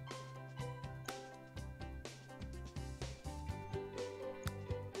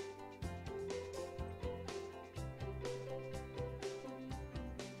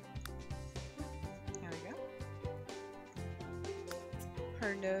 There we go.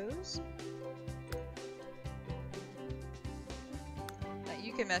 Her nose. Now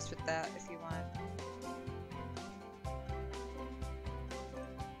you can mess with that if you want.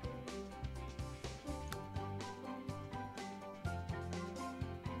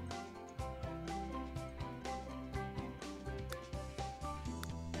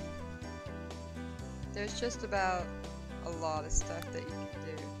 There's just about a lot of stuff that you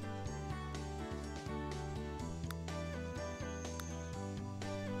can do.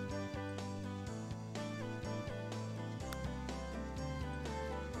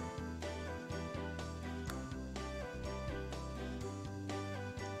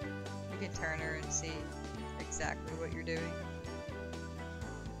 You can turn her and see exactly what you're doing.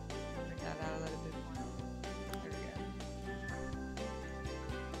 Bring that out a little bit more. There we go.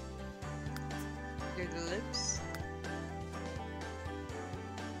 Do the lips.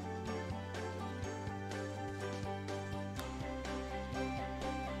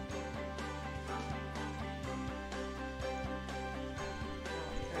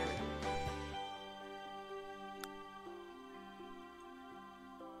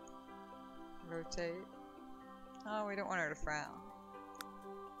 Rotate. Oh, we don't want her to frown.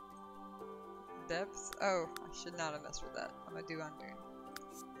 Depth? Oh, I should not have messed with that. I'm gonna do undo.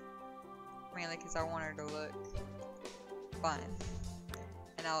 Mainly because I want her to look fine.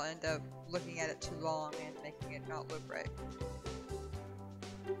 And I'll end up looking at it too long and making it not look right.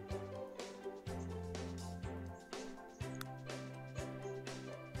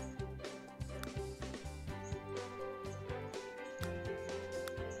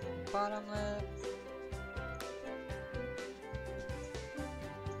 bottom lip.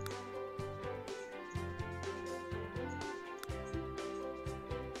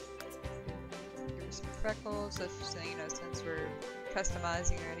 Give her some freckles, so you know, since we're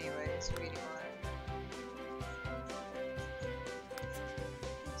customizing her anyways, reading on it.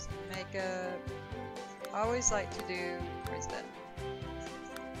 Some makeup. I always like to do, where's that?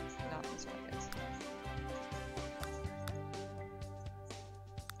 Not this one, I guess.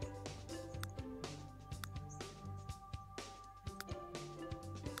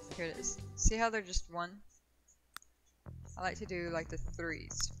 Here it is. See how they're just one? I like to do like the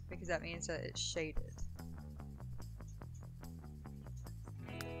threes because that means that it's shaded.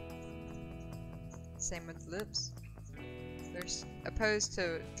 Same with lips. There's opposed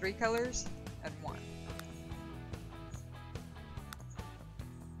to 3 colors and 1.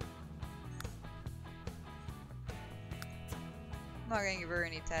 I'm not gonna give her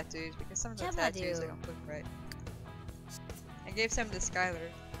any tattoos because some of the tattoos they don't look right. I gave some to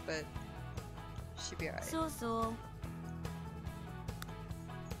Skylar, but she'd be alright. So.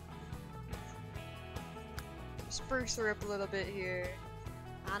 Spruce her up a little bit here.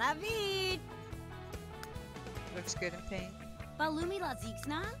 Aravid. Looks good in pink. Balumi la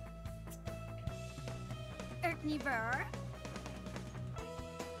ziksna. Erkniver.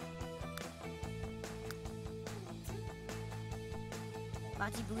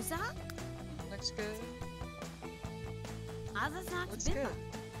 Bajibusa. Looks good. Looks good.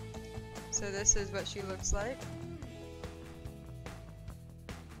 So this is what she looks like.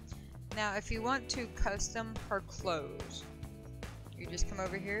 Now if you want to custom her clothes, you just come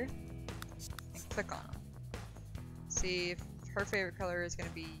over here and click on them. See if her favorite color is going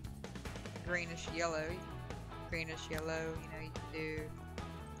to be greenish yellow. Greenish yellow, you know, you can do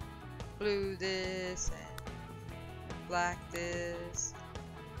blue this and black this.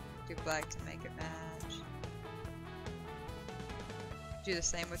 Do black to make it match. Do the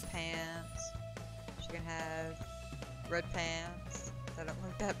same with pants. She can have red pants that don't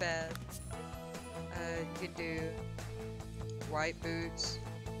look that bad. You can do white boots.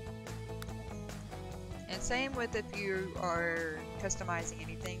 And same with if you are customizing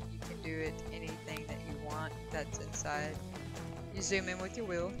anything, you can do it anything that you want that's inside. You zoom in with your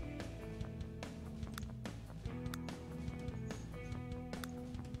wheel.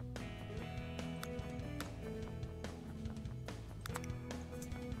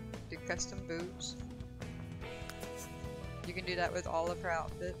 Do custom boots. You can do that with all of her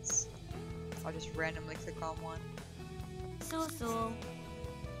outfits. I'll just randomly click on one. So.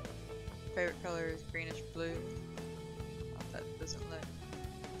 Favorite color is greenish blue. Oh, that doesn't look.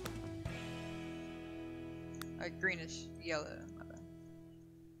 Greenish yellow.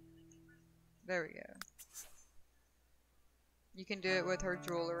 There we go. You can do it with her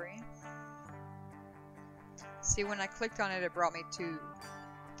jewelry. See, when I clicked on it, it brought me to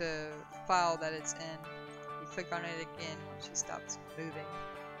the file that it's in. You click on it again when she stops moving.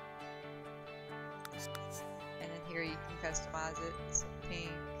 And then here you can customize it. It's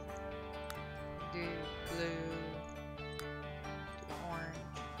pink. Do blue. Do orange.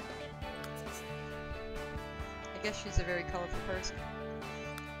 I guess she's a very colorful person.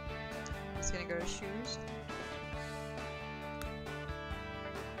 I'm just gonna go to shoes.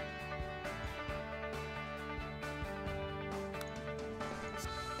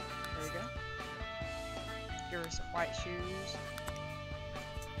 There we go. Give her some white shoes.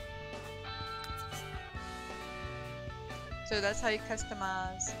 So that's how you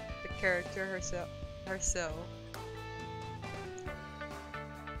customize the character herself.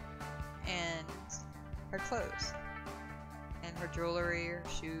 And her clothes. And her jewelry, her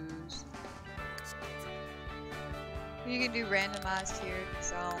shoes. You can do randomized here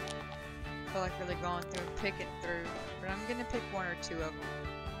because I don't feel like really going through and picking through. But I'm gonna pick 1 or 2 of them.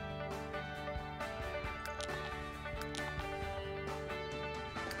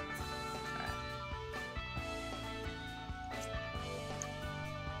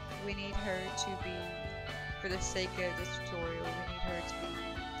 We need her to be, for the sake of this tutorial, we need her to be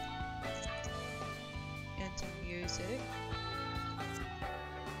into music.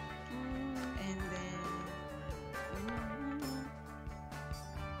 And then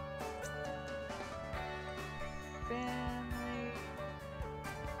family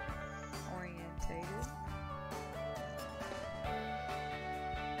orientated.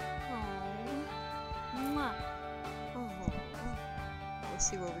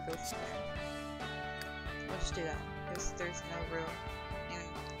 See where we go from there. We'll just do that because there's no real.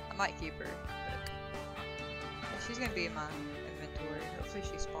 I might keep her, but she's gonna be in my inventory. Hopefully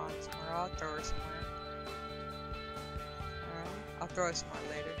she spawns somewhere. I'll throw her somewhere. Alright, I'll throw her somewhere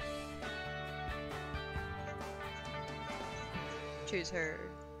later. choose her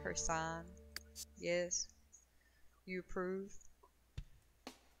sign. Yes. You approve?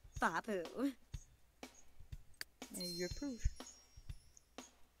 Babu. Yeah, you approve.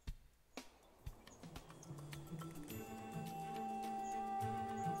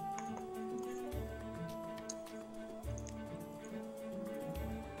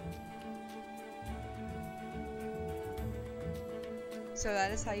 So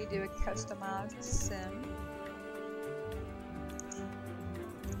that is how you do a customized sim.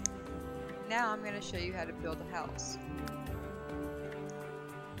 Now I'm going to show you how to build a house.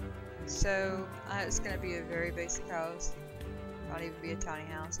 So it's going to be a very basic house. Not even be a tiny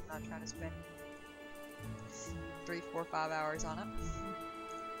house. I'm not trying to spend 3, 4, 5 hours on it.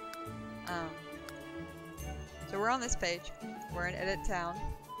 So we're on this page. We're in Edit Town.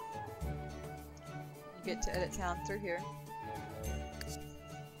 You get to Edit Town through here.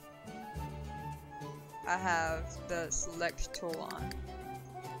 I have the Select tool on.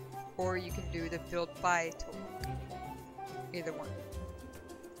 Or you can do the Build By tool. Either one.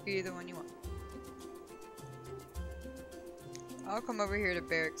 Either one you want. I'll come over here to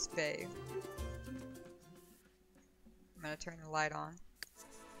Barracks Bay. I'm going to turn the light on.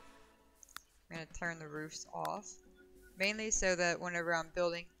 I'm going to turn the roofs off. Mainly so that whenever I'm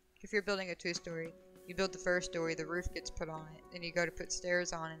building, if you're building a 2-story, you build the first story, the roof gets put on it, then you go to put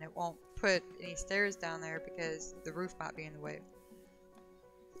stairs on and it won't put any stairs down there because the roof might be in the way.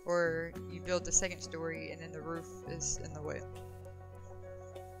 Or you build the second story and then the roof is in the way.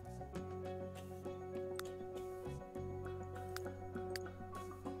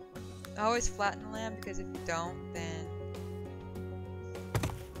 I always flatten the land because if you don't, then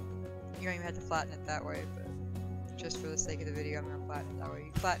you don't even have to flatten it that way, but just for the sake of the video, I'm going to flatten it that way.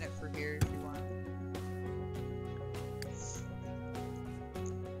 You flatten it for here if you want.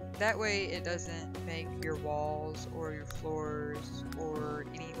 That way it doesn't make your walls or your floors or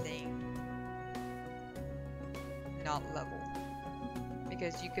anything not level.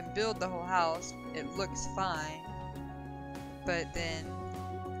 Because you can build the whole house, it looks fine, but then,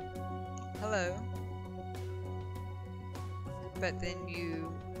 hello, but then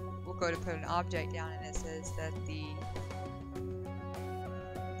you will go to put an object down and it says that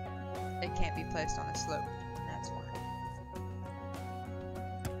it can't be placed on a slope, and that's why.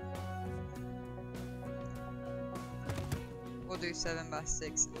 We'll do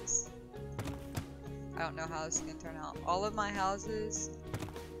 7x6s. I don't know how this is going to turn out. All of my houses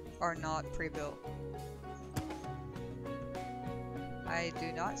are not pre-built. I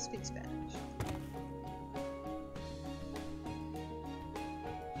do not speak Spanish.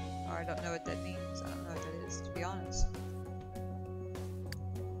 Or I don't know what that means. I don't know what that is, to be honest.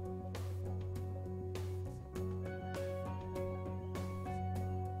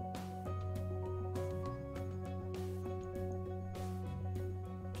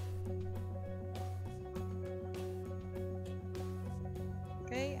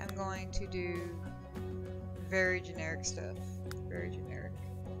 Okay, I'm going to do very generic stuff. Very generic.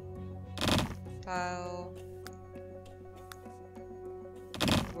 Tile.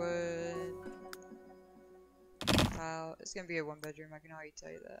 Wood. Tile. It's gonna be a 1-bedroom, I can already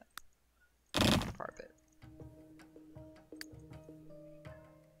tell you that. Carpet.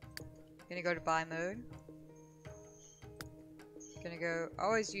 Gonna go to buy mode. Gonna go,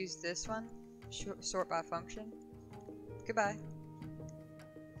 always use this one. Sort by function. Goodbye.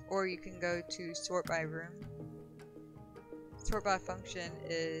 Or you can go to sort by room. Sort by function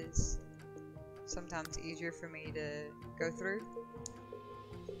is sometimes easier for me to go through.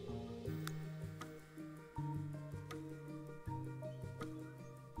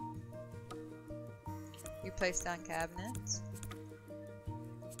 You place down cabinets.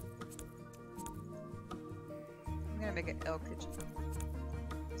 I'm gonna make an L kitchen.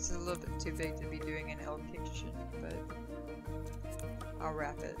 This is a little bit too big to be doing an L kitchen, but I'll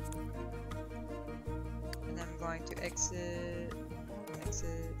wrap it. And then I'm going to exit,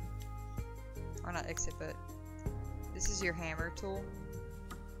 or not exit, but this is your hammer tool.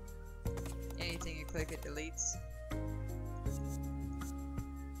 Anything you click, it deletes. And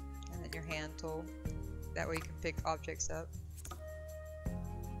then your hand tool. That way you can pick objects up.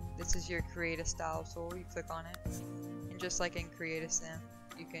 This is your create a style tool. You click on it. And just like in create a sim,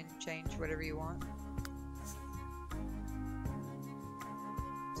 you can change whatever you want.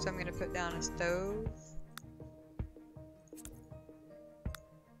 So I'm going to put down a stove,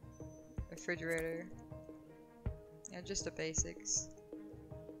 refrigerator, yeah, just the basics.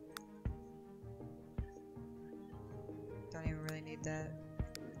 Don't even really need that.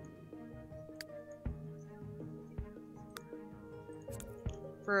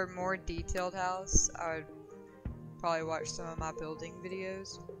 For a more detailed house, I would probably watch some of my building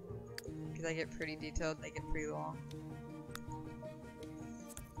videos because they get pretty detailed and they get pretty long.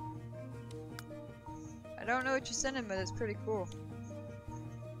 I don't know what you're sending, but it's pretty cool.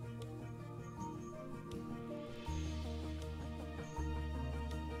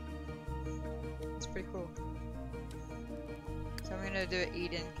 It's pretty cool. So I'm gonna do an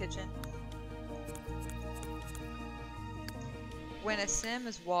eat-in kitchen. When a sim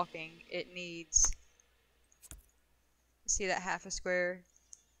is walking, it needs, see that half a square?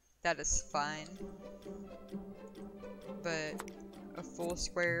 That is fine. But a full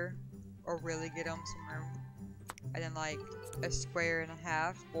square will really get them some room. And then like a square and a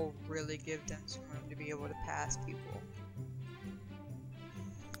half will really give them some room to be able to pass people.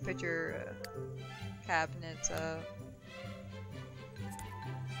 Put your cabinets up.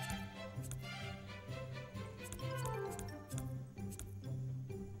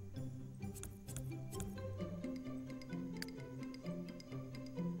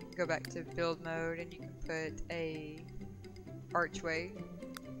 Go back to build mode and you can put a archway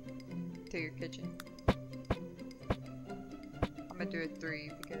to your kitchen. I'm gonna do a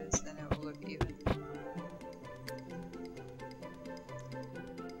 3 because then it will look even.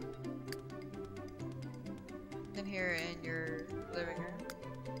 Then here in your living room,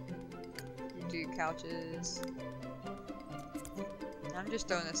 you do couches. I'm just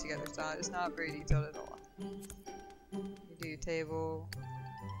throwing this together, so it's not very detailed at all. You do your table.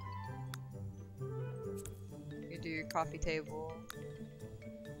 You do your coffee table.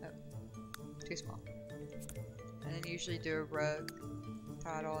 Oh, too small. And then usually do a rug.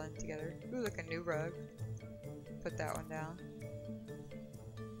 Tie it all in together. Ooh, look, a new rug. Put that one down.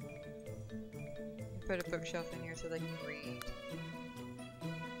 Put a bookshelf in here so they can read.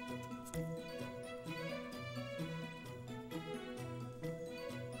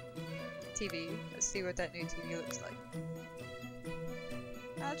 TV. Let's see what that new TV looks like.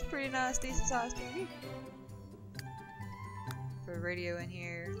 That's pretty nice, decent sized TV. Put a radio in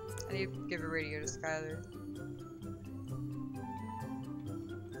here. I need to give a radio to Skylar.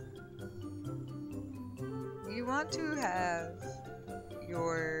 You want to have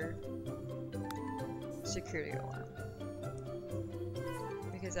your security alarm,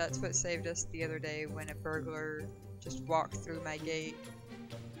 because that's what saved us the other day when a burglar just walked through my gate.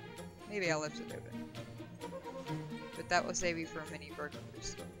 Maybe I left it open, but that will save you from many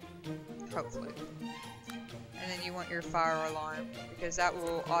burglars, hopefully. And then you want your fire alarm, because that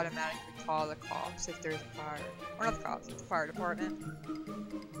will automatically call the cops if there's a fire. Or not the cops, it's the fire department.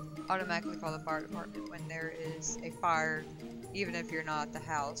 Automatically call the fire department when there is a fire, even if you're not at the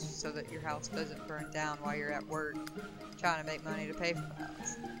house, so that your house doesn't burn down while you're at work trying to make money to pay for the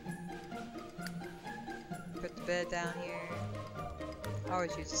house. Put the bed down here. I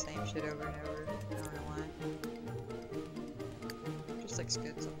always use the same shit over and over. I don't know why. Just looks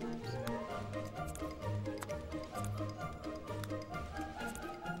good sometimes.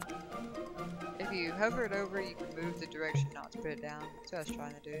 If you hover it over, you can move the direction not to put it down. That's what I was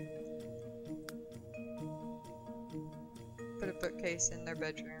trying to do. Put a bookcase in their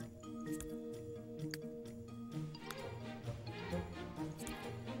bedroom.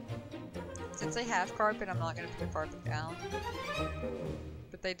 Since they have carpet, I'm not going to put the carpet down.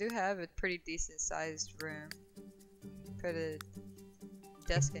 But they do have a pretty decent sized room. Put a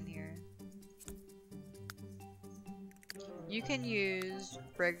desk in here. You can use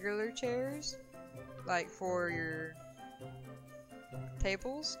regular chairs, like for your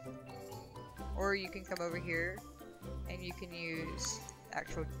tables, or you can come over here and you can use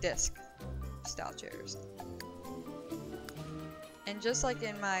actual desk style chairs. And just like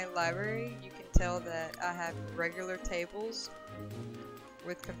in my library, you can tell that I have regular tables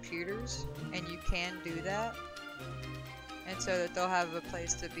with computers, and you can do that. And so that they'll have a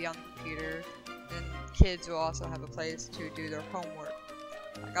place to be on the computer, and kids will also have a place to do their homework.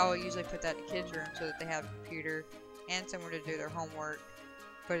 Like I will usually put that in the kids' room so that they have a computer and somewhere to do their homework,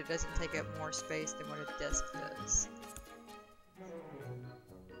 but it doesn't take up more space than what a desk does.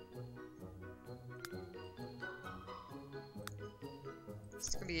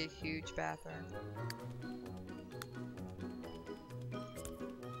 It's gonna be a huge bathroom.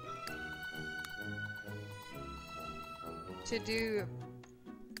 To do,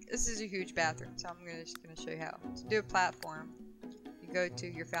 this is a huge bathroom, so I'm just gonna show you how. To do a platform, you go to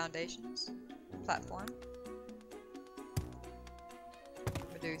your foundations, platform. I'm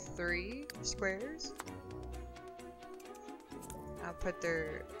gonna do 3 squares. I'll put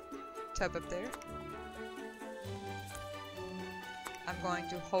their tub up there. I'm going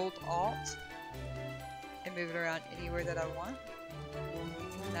to hold Alt and move it around anywhere that I want.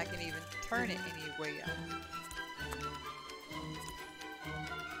 And I can even turn it any way I want.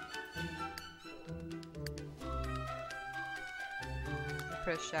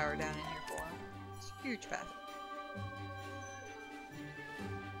 Put a shower down in here for him. It's a huge bathroom.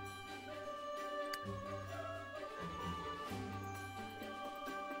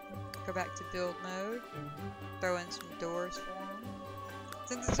 Go back to build mode. Throw in some doors for him.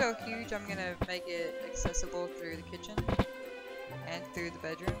 Since it's so huge, I'm gonna make it accessible through the kitchen and through the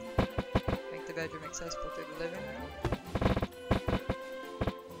bedroom. Make the bedroom accessible through the living room.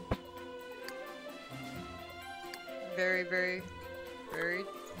 Very, very, very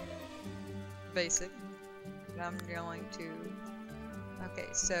basic. But I'm going to... Okay,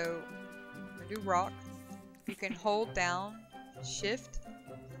 so I'm gonna do rock. You can hold down shift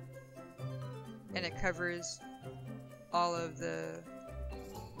and it covers all of the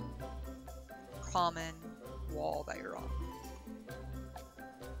common wall that you're on.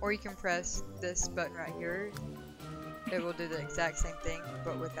 Or you can press this button right here. It will do the exact same thing,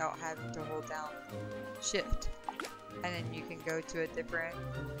 but without having to hold down shift. And then you can go to a different...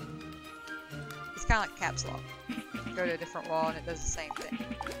 It's kind of like caps lock. Go to a different wall and it does the same thing.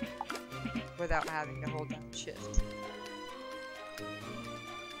 Without having to hold down shift.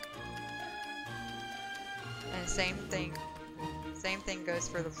 And same thing goes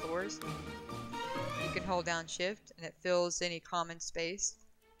for the floors. You can hold down shift and it fills any common space.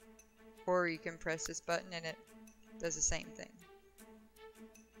 Or you can press this button and it does the same thing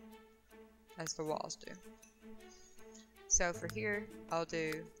as the walls do. So for here, I'll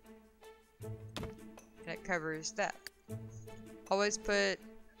do, and it covers that. Always put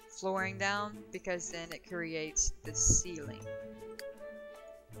flooring down because then it creates the ceiling.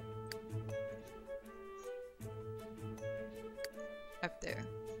 Up there.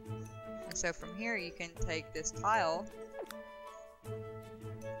 And so from here you can take this tile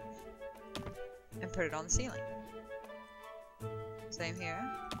and put it on the ceiling. Same here.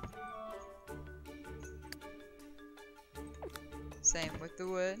 Same with the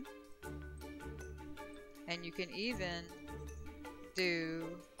wood. And you can even do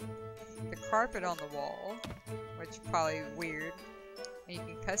the carpet on the wall, which is probably weird. And you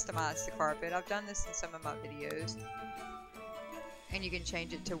can customize the carpet. I've done this in some of my videos. And you can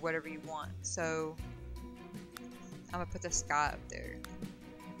change it to whatever you want. So I'm gonna put the sky up there.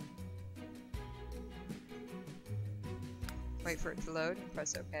 Wait for it to load and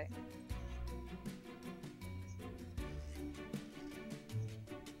press OK.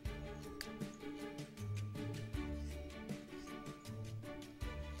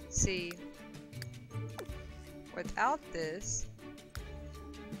 See, without this,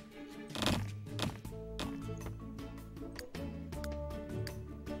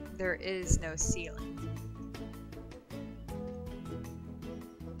 there is no ceiling,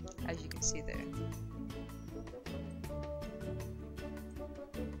 as you can see there.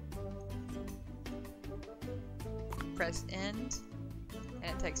 Press end,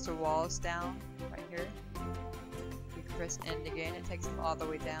 and it takes the walls down right here. You can press end again, it takes them all the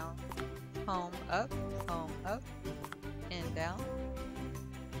way down. Home up, end down.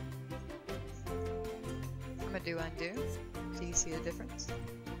 I'm gonna do undo, so you can see the difference.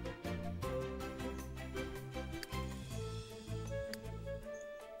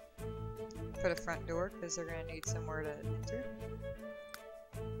 Put a front door because they're going to need somewhere to enter.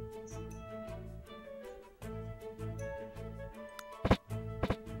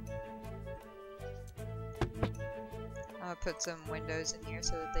 I'm going to put some windows in here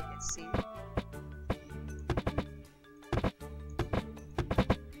so that they can see.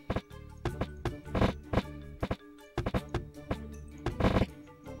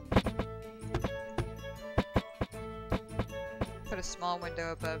 Put a small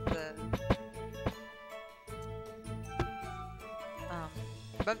window above the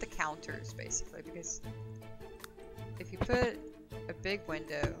counters, basically, because if you put a big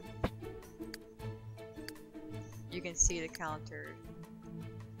window, you can see the counter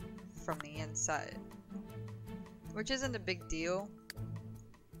from the inside, which isn't a big deal,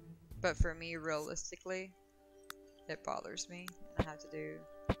 but for me, realistically, it bothers me. I have to do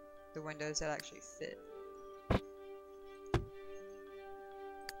the windows that actually fit.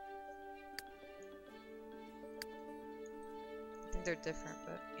 I think they're different,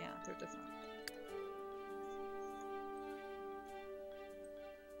 but yeah, they're different.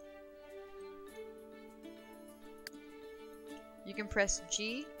 You can press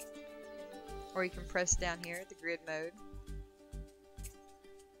G, or you can press down here, the grid mode.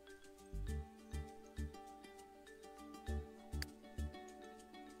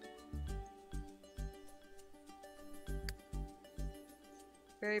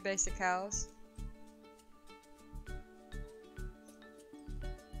 Very basic house.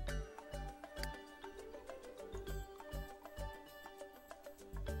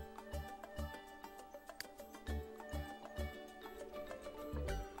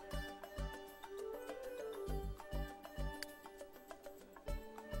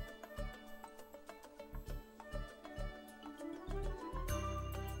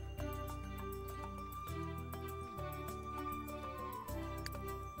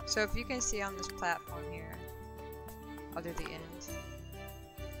 So if you can see on this platform here, I'll do the ends.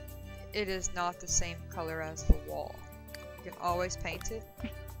 It is not the same color as the wall. You can always paint it.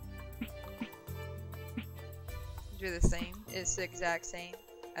 Do the same. It's the exact same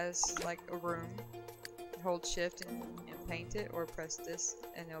as like a room. Hold shift and paint it, or press this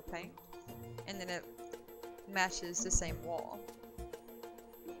and it'll paint. And then it matches the same wall.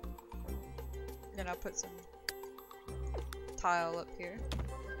 Then I'll put some tile up here.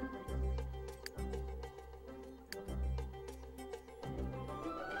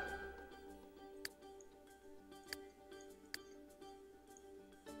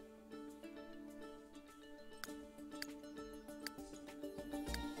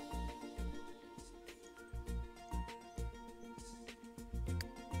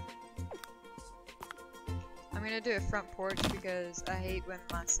 I'm gonna do a front porch because I hate when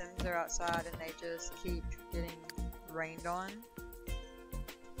my Sims are outside and they just keep getting rained on.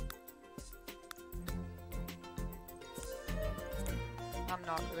 I'm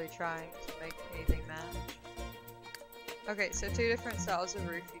not really trying to make anything match. Okay, so 2 different styles of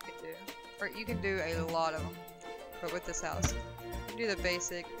roof you can do. Or you can do a lot of them, but with this house. You can do the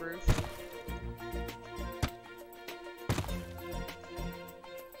basic roof.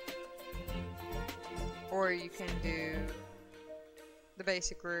 Or you can do the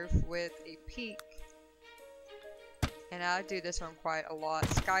basic roof with a peak. And I do this one quite a lot.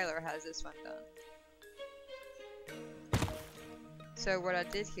 Skylar has this one done. So what I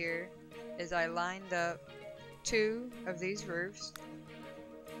did here is I lined up 2 of these roofs.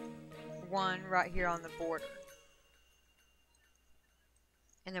 One right here on the border.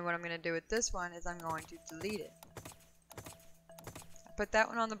 And then what I'm going to do with this one is I'm going to delete it. Put that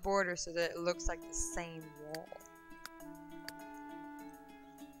one on the border so that it looks like the same wall.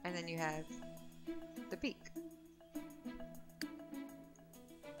 And then you have the peak.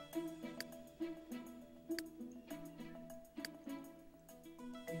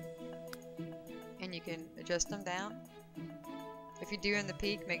 And you can adjust them down. If you do in the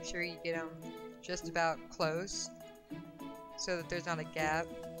peak, make sure you get them just about close so that there's not a gap.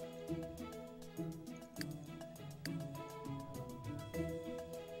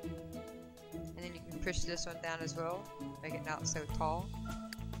 Push this one down as well, make it not so tall.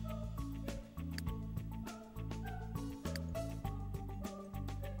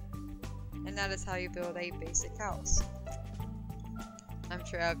 And that is how you build a basic house. I'm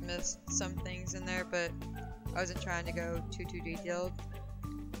sure I've missed some things in there, but I wasn't trying to go too detailed.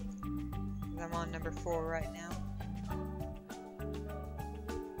 I'm on number 4 right now.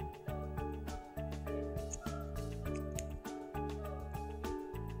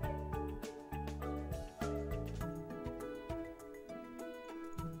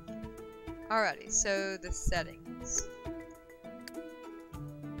 Alrighty, so the settings.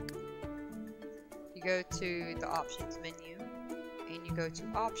 You go to the options menu and you go to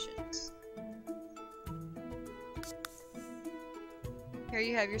options. Here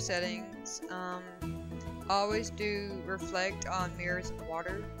you have your settings. Always do reflect on mirrors and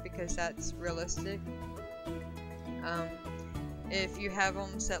water because that's realistic. If you have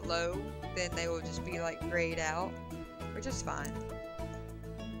them set low, then they will just be like grayed out, which is fine.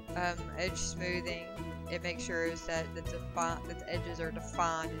 Edge smoothing, it makes sure that the edges are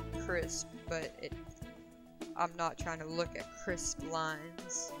defined and crisp, but I'm not trying to look at crisp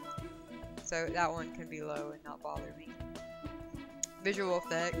lines, so that one can be low and not bother me. Visual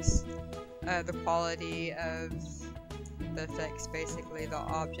effects, the quality of the effects, basically the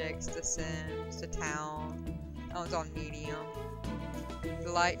objects, the Sims, the town, that one's on medium.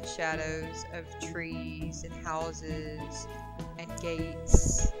 The light and shadows of trees and houses and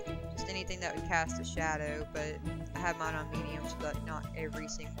gates, just anything that would cast a shadow, but I have mine on medium so that not every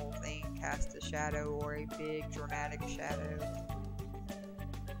single thing casts a shadow or a big dramatic shadow.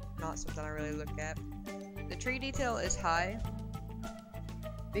 Not something I really look at. The tree detail is high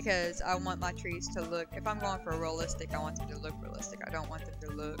because I want my trees to look, if I'm going for realistic, I want them to look realistic. I don't want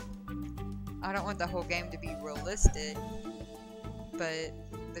the whole game to be realistic, but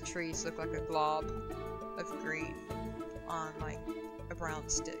the trees look like a glob of green on like a brown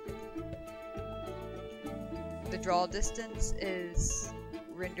stick. The draw distance is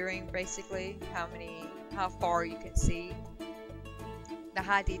rendering basically how far you can see. The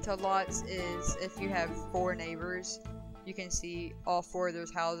high detail lots is if you have 4 neighbors, you can see all 4 of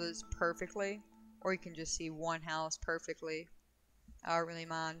those houses perfectly, or you can just see one house perfectly. I don't really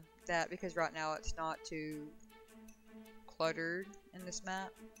mind that because right now it's not too cluttered in this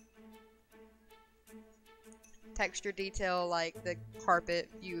map. Texture detail, like the carpet,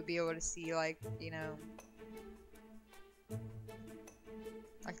 you would be able to see, like, you know,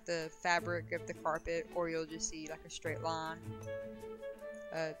 like the fabric of the carpet, or you'll just see like a straight line.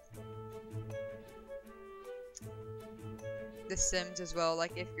 The Sims as well,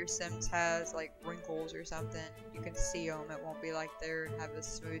 like if your Sims has like wrinkles or something, you can see them. It won't be like they're have a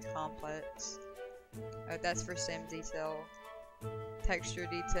smooth complex. That's for Sim detail. Texture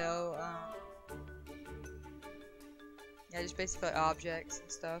detail, yeah, just basically objects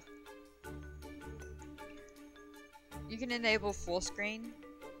and stuff. You can enable full screen,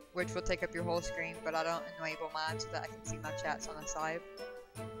 which will take up your whole screen, but I don't enable mine so that I can see my chats on the side.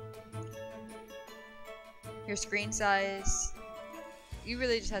 Your screen size, you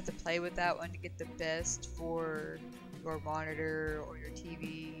really just have to play with that one to get the best for your monitor or your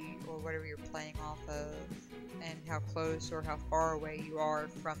TV or whatever you're playing off of, and how close or how far away you are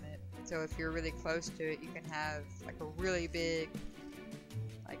from it. So if you're really close to it, you can have like a really big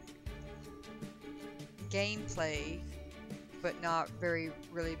like gameplay, but not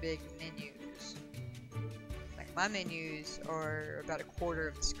really big menus. Like my menus are about a quarter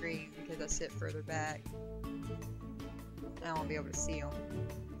of the screen because I sit further back and I won't be able to see them.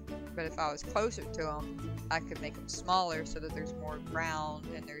 But if I was closer to them, I could make them smaller so that there's more ground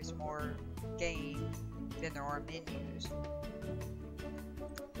and there's more game than there are menus.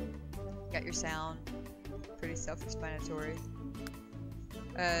 Got your sound, pretty self-explanatory.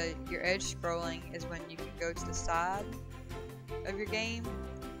 Your edge scrolling is when you can go to the side of your game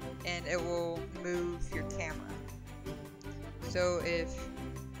and it will move your camera. So if,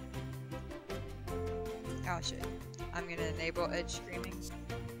 oh shit, I'm gonna enable edge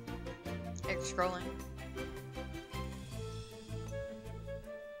scrolling.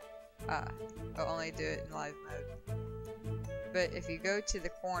 I'll only do it in live mode. But if you go to the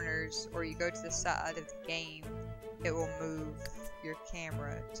corners or you go to the side of the game, it will move your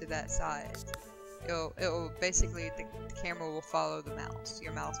camera to that side. It'll basically, the camera will follow the mouse.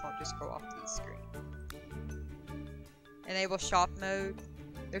 Your mouse won't just go off to the screen. Enable shop mode.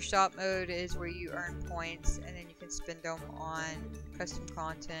 Their shop mode is where you earn points and then you can spend them on custom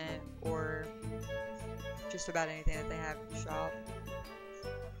content or just about anything that they have in the shop.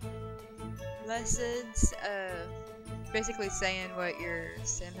 Lessons, basically saying what your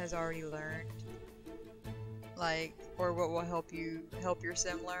sim has already learned, like, or what will help your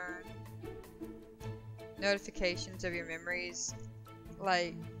sim learn. Notifications of your memories,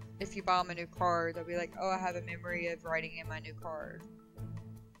 like if you buy them a new car, they'll be like, oh, I have a memory of writing in my new car,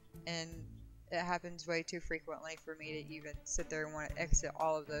 and it happens way too frequently for me to even sit there and want to exit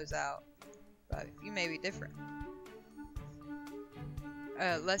all of those out, but you may be different.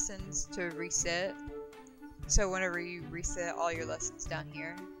 Lessons to reset. So whenever you reset all your lessons down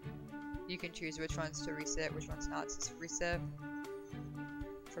here, you can choose which ones to reset, which ones not to reset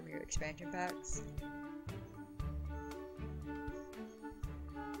from your expansion packs.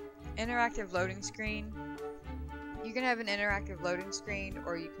 Interactive loading screen. You can have an interactive loading screen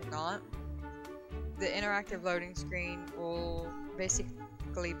or you cannot. The interactive loading screen will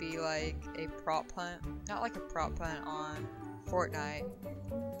basically be like a prop hunt. Not like a prop hunt on Fortnite,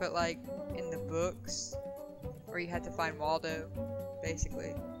 but like in the books where you had to find Waldo,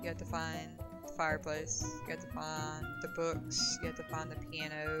 basically. You had to find the fireplace, you had to find the books, you had to find the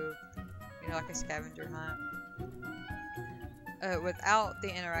piano, you know, like a scavenger hunt. Without the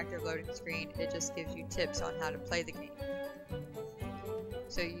interactive loading screen, it just gives you tips on how to play the game.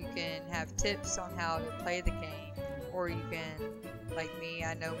 So you can have tips on how to play the game, or you can, like me,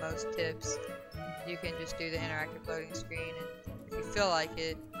 I know most tips. You can just do the interactive loading screen, and if you feel like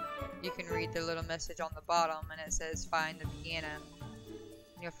it, you can read the little message on the bottom and it says find the piano.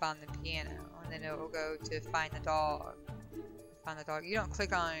 And you'll find the piano, and then it will go to find the dog. Find the dog. You don't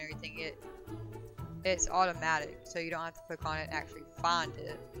click on it or anything, it's automatic, so you don't have to click on it and actually find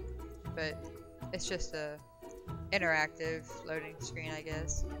it. But it's just a interactive loading screen, I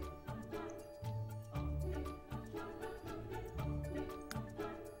guess.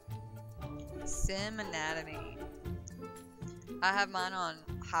 Sim anatomy. I have mine on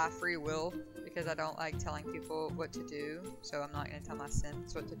high free will because I don't like telling people what to do, so I'm not going to tell my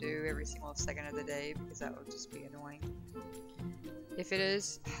Sims what to do every single second of the day because that would just be annoying. If it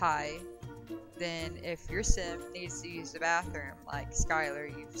is high, then if your Sim needs to use the bathroom, like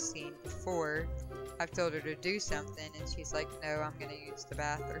Skylar you've seen before, I've told her to do something and she's like, no, I'm going to use the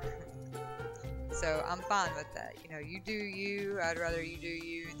bathroom. So I'm fine with that. You know, you do you. I'd rather you do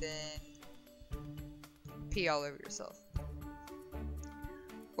you than pee all over yourself.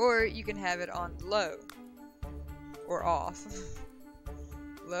 Or you can have it on low or off.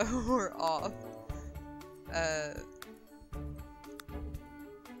 Low or off.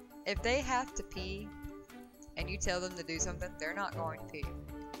 If they have to pee and you tell them to do something, they're not going to pee.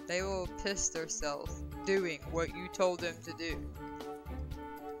 They will piss themselves doing what you told them to do.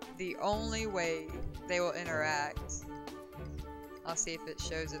 The only way they will interact, I'll see if it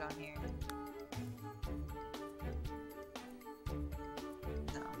shows it on here.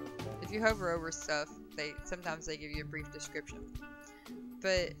 No. If you hover over stuff, sometimes they give you a brief description.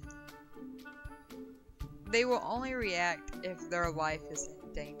 But they will only react if their life is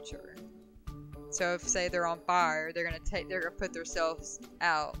in danger. So if, say, they're on fire, they're gonna put themselves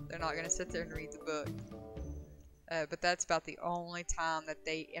out. They're not gonna sit there and read the book. But that's about the only time that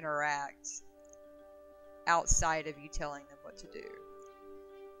they interact outside of you telling them what to do.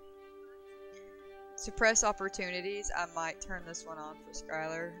 Suppress opportunities. I might turn this one on for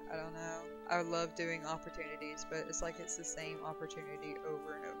Skylar. I don't know. I love doing opportunities, but it's like it's the same opportunity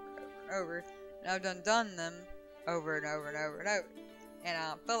over and over and over and over. And I've done them over and over and over and over. And I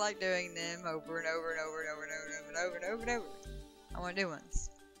don't feel like doing them over and over and over and over and over and over and over and over. I want new ones.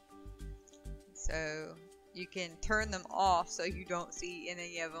 So you can turn them off so you don't see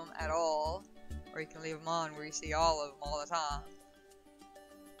any of them at all. Or you can leave them on where you see all of them all the time.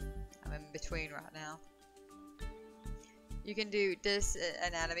 I'm in between right now. You can do this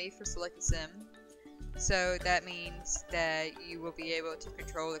anatomy for select sim. So that means that you will be able to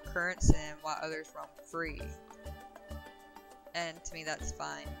control the current sim while others roam free. And to me that's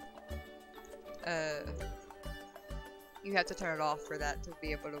fine. You have to turn it off for that to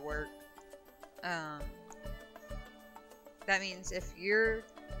be able to work. That means if you're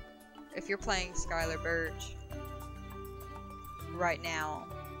playing Skylar Birch right now,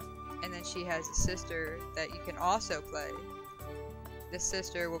 and then she has a sister that you can also play, the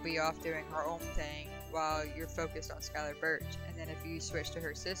sister will be off doing her own thing while you're focused on Skylar Birch. And then if you switch to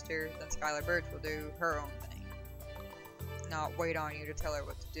her sister, then Skylar Birch will do her own thing, not wait on you to tell her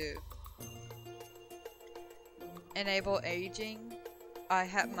what to do. Enable aging. I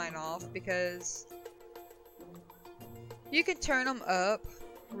have mine off because you can turn them up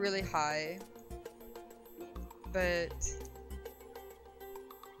really high, but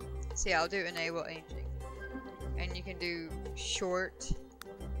see, I'll do enable aging, and you can do short,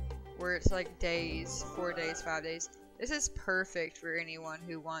 where it's like days, 4 days, 5 days. This is perfect for anyone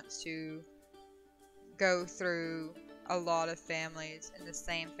who wants to go through a lot of families in the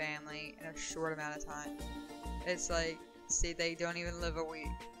same family in a short amount of time. It's like, see, they don't even live a week.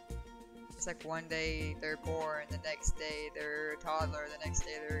 It's like one day they're born, the next day they're a toddler, the next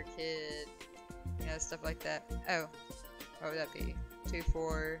day they're a kid, you know, stuff like that. Oh, what would that be? 2,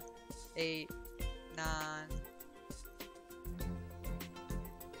 4, 8, 9,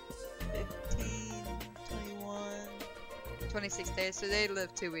 15, 21, 26 days. So they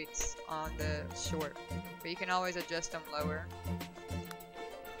live 2 weeks on the short, but you can always adjust them lower,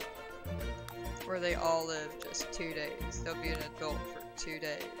 where they all live just 2 days. They'll be an adult for 2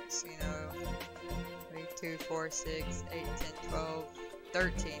 days, you know, maybe 2, 4, 6, 8, 10, 12,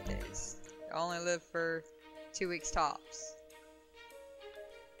 13 days. They only live for 2 weeks tops.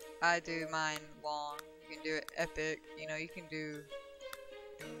 I do mine long. You can do it epic, you know, you can do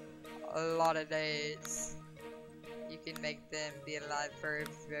a lot of days. You can make them be alive for a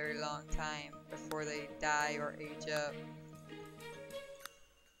very long time before they die or age up.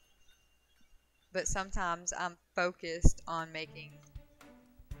 But sometimes I'm focused on making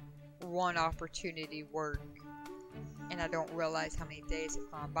one opportunity work, and I don't realize how many days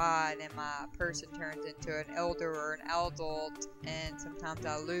have gone by, and then my person turns into an elder or an adult, and sometimes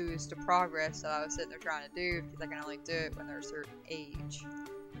I lose the progress that I was sitting there trying to do because I can only do it when they're a certain age.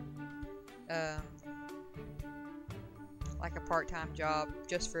 Like a part-time job,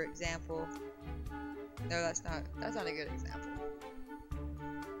 just for example. No, that's not a good example.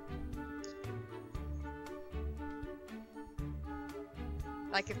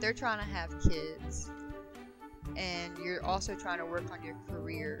 Like if they're trying to have kids and you're also trying to work on your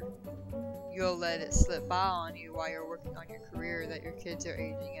career, you'll let it slip by on you while you're working on your career that your kids are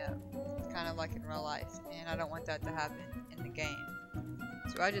aging up. It's kind of like in real life, and I don't want that to happen in the game.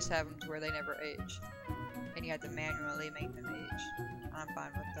 So I just have them to where they never age, and you have to manually make them age. I'm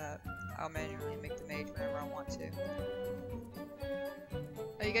fine with that. I'll manually make them age whenever I want to.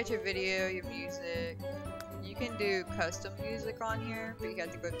 Oh, you got your video, your music. You can do custom music on here, but you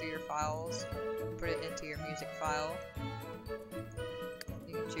have to go through your files and put it into your music file.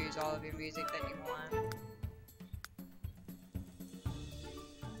 You can choose all of your music that you want.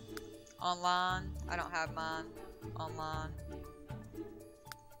 Online, I don't have mine online.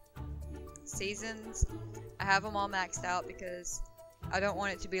 Seasons, I have them all maxed out because I don't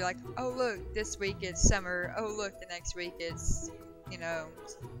want it to be like, oh look, this week it's summer, oh look, the next week it's, you know,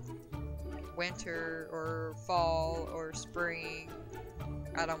 winter or fall or spring.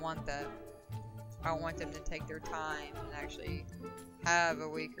 I don't want that. I want them to take their time and actually have a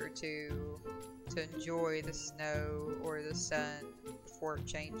week or two to enjoy the snow or the sun before it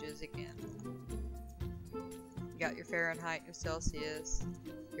changes again. You got your Fahrenheit, your Celsius,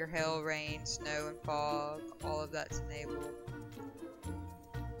 your hail, rain, snow, and fog. All of that's enabled.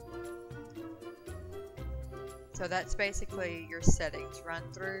 So that's basically your settings run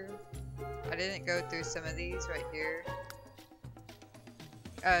through. I didn't go through some of these right here.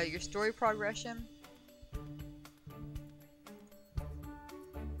 Your story progression.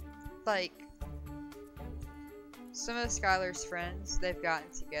 Like, some of Skylar's friends, they've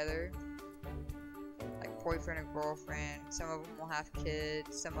gotten together. Like boyfriend and girlfriend. Some of them will have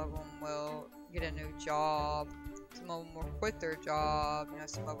kids. Some of them will get a new job. Some of them will quit their job. You know,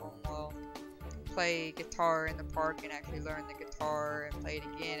 some of them will play guitar in the park and actually learn the guitar and play it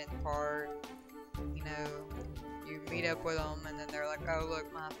again in the park. You know, you meet up with them and then they're like, oh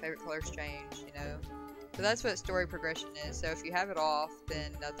look, my favorite color's changed, you know. So that's what story progression is. So if you have it off,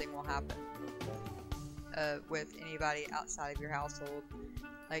 then nothing will happen with anybody outside of your household.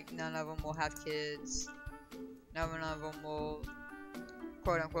 Like, none of them will have kids. None of them will,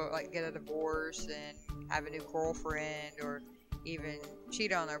 quote unquote, like get a divorce and have a new girlfriend, or even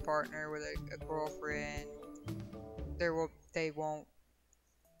cheat on their partner with a girlfriend. They won't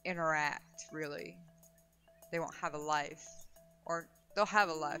interact, really. They won't have a life. Or they'll have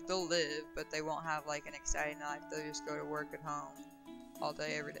a life, they'll live, but they won't have like an exciting life. They'll just go to work at home all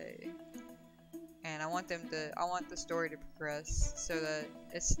day, every day. And I want the story to progress so that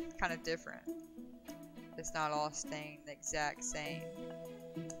it's kind of different. It's not all staying the exact same.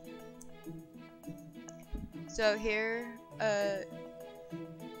 So here,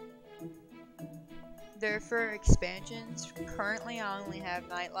 there for expansions, currently I only have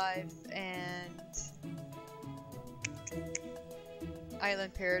Nightlife and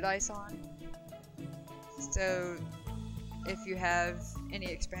Island Paradise on. So if you have any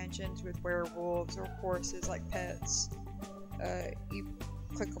expansions with werewolves or horses like pets, you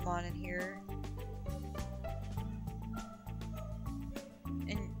click them on in here.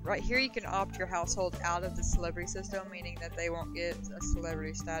 And right here you can opt your household out of the celebrity system, meaning that they won't get a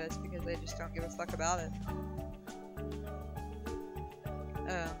celebrity status because they just don't give a fuck about it.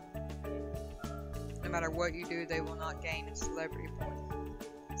 No matter what you do, they will not gain a celebrity point.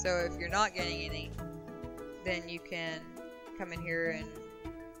 So if you're not getting any, then you can come in here and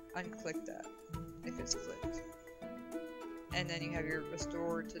unclick that if it's clicked. And then you have your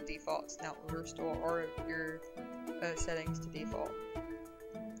restore to defaults. Now restore or your settings to default.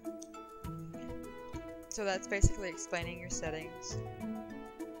 So that's basically explaining your settings.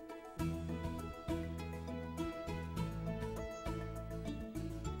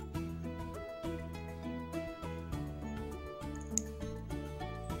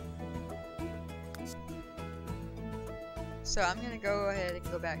 So I'm going to go ahead and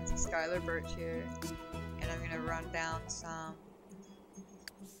go back to Skylar Birch here, and I'm going to run down some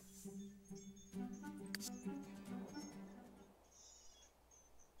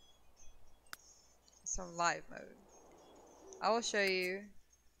live mode. I will show you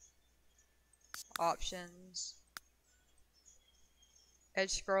options.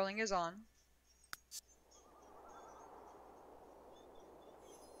 Edge scrolling is on.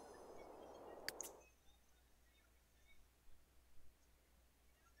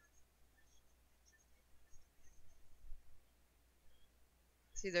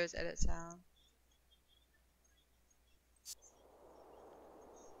 See, there's edit sound.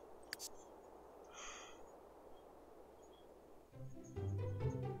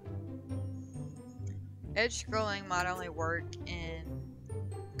 Edge scrolling might only work in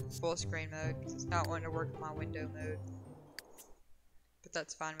full screen mode because it's not wanting to work in my window mode. But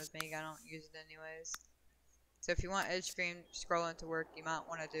that's fine with me, I don't use it anyways. So if you want edge scrolling to work, you might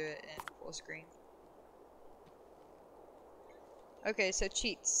want to do it in full screen. Okay, so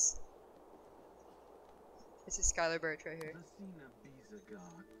cheats. This is Skylar Birch right here.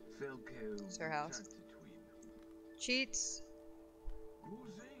 It's her house. Cheats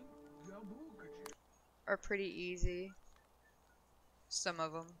are pretty easy. Some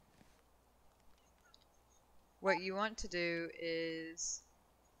of them. What you want to do is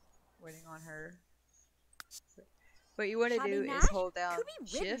waiting on her. What you want to do is hold down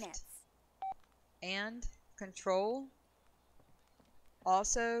Shift and Control,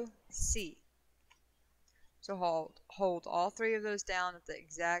 also C. So hold all three of those down at the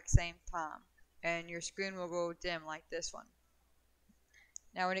exact same time, and your screen will go dim like this one.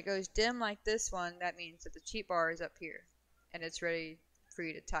 Now when it goes dim like this one, that means that the cheat bar is up here and it's ready for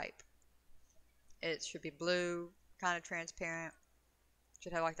you to type. It should be blue, kind of transparent,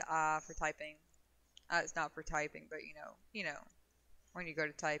 Should have like the I for typing. It's not for typing, but you know, when you go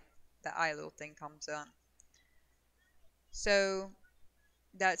to type, the I little thing comes on. So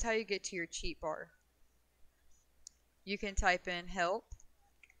that's how you get to your cheat bar. You can type in help,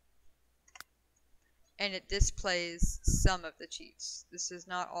 and it displays some of the cheats. This is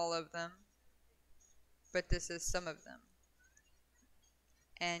not all of them, but this is some of them.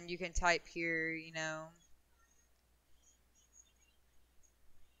 And you can type here, you know,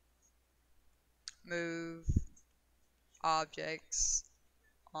 move objects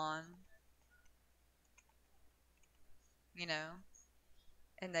on, you know,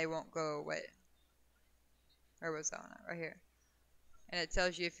 and they won't go away. Where was that one at? Right here. And it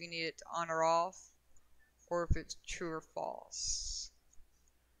tells you if you need it to on or off, or if it's true or false.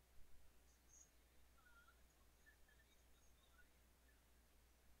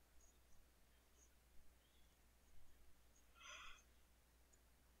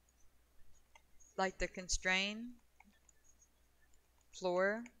 Like the constrain,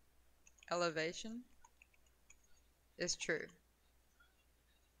 floor, elevation is true.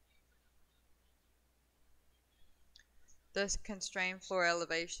 The constrain floor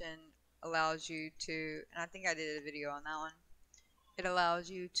elevation allows you to, and I think I did a video on that one, it allows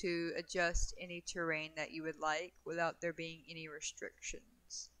you to adjust any terrain that you would like without there being any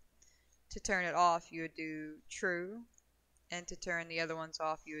restrictions. To turn it off, you would do true, and to turn the other ones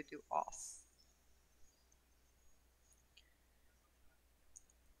off, you would do off.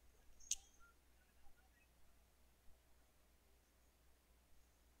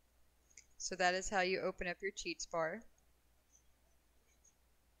 So that is how you open up your cheats bar.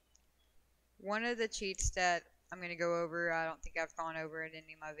 One of the cheats that I'm going to go over, I don't think I've gone over in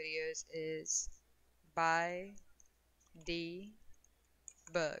any of my videos, is buydebug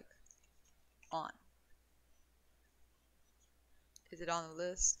on. Is it on the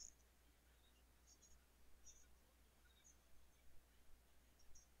list?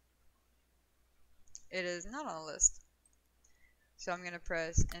 It is not on the list. So I'm going to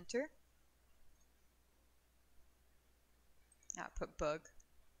press enter. Now put bug.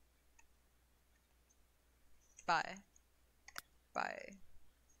 Bye.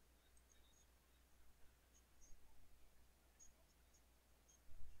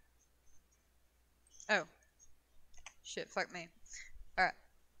 Oh. Shit, fuck me. Alright.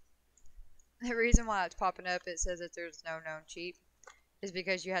 The reason why it's popping up, it says that there's no known cheat, is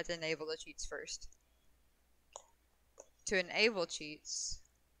because you have to enable the cheats first. To enable cheats,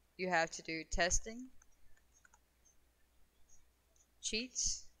 you have to do testing,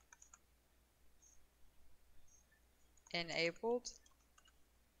 cheats, enabled,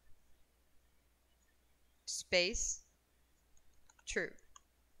 space, true,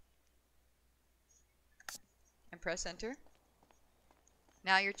 and press enter.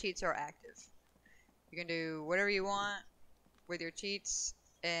 Now your cheats are active. You can do whatever you want with your cheats,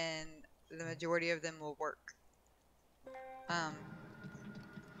 and the majority of them will work.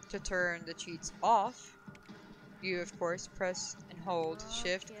 To turn the cheats off, you of course press and hold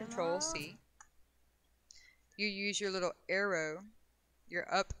Shift Control C. You use your little arrow,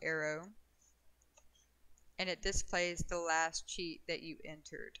 your up arrow, and it displays the last cheat that you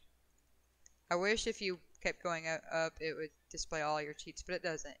entered. I wish if you kept going up it would display all your cheats, but it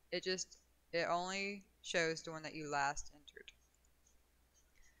doesn't. It only shows the one that you last entered.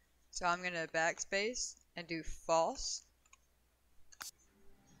 So I'm going to backspace and do false,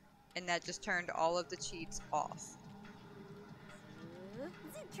 and that just turned all of the cheats off.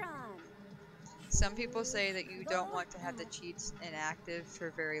 Some people say that you don't want to have the cheats inactive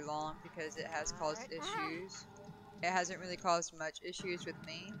for very long because it has caused issues. It hasn't really caused much issues with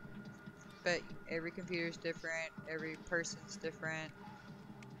me, but every computer is different, every person's different.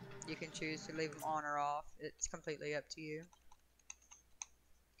 You can choose to leave them on or off. It's completely up to you.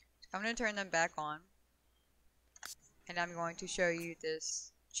 I'm going to turn them back on, and I'm going to show you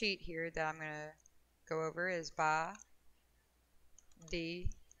this cheat here that I'm going to go over is buydebug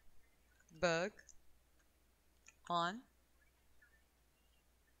on.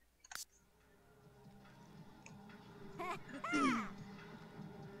 And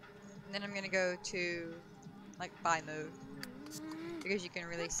then I'm going to go to like buy mode, because you can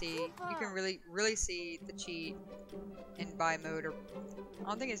really see the cheat in buy mode, or I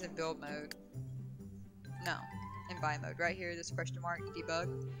don't think it's in build mode. No, in buy mode. Right here, this question mark,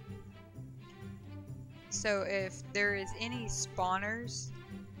 debug. So if there is any spawners,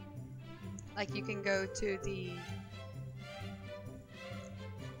 like you can go to the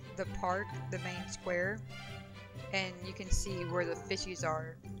park, the main square, and you can see where the fishies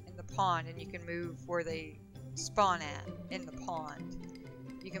are in the pond, and you can move where they spawn at in the pond.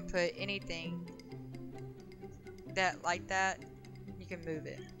 you can put anything that like that, you can move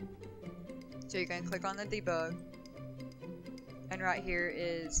it. So you're going to click on the debug, and right here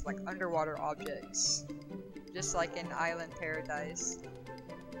is like underwater objects, just like in Island Paradise.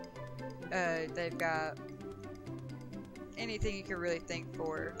 They've got anything you can really think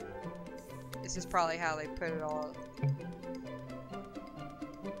for. This is probably how they put it all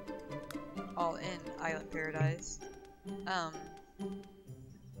in Island Paradise.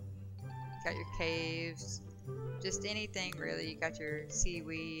 Got your caves, just anything really. You got your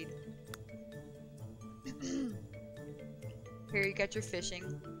seaweed. Here you got your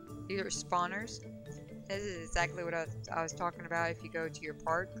fishing. These are spawners. This is exactly what I was talking about. If you go to your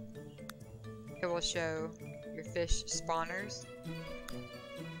park, it will show your fish spawners.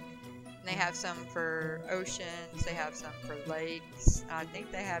 And they have some for oceans, they have some for lakes. I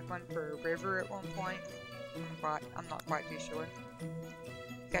think they had one for a river at one point. I'm not quite too sure.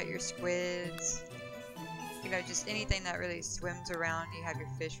 Got your squids. You know, just anything that really swims around. You have your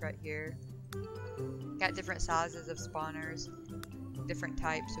fish right here. Got different sizes of spawners, different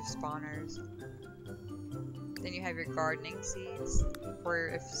types of spawners. Then you have your gardening seeds, where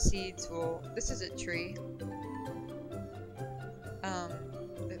if seeds will, this is a tree.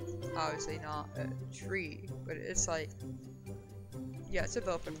 It's obviously not a tree, but it's like, yeah, it's a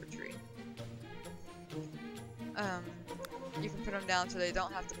bell pepper tree. You can put them down so they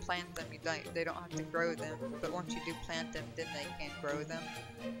don't have to plant them. They don't have to grow them. But once you do plant them, then they can grow them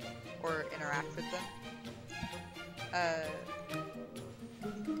or interact with them.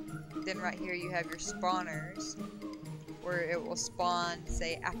 Then right here you have your spawners, where it will spawn,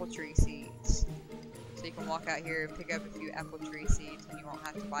 say, apple tree seeds. So you can walk out here and pick up a few apple tree seeds, and you won't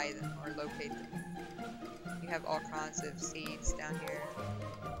have to buy them or locate them. You have all kinds of seeds down here.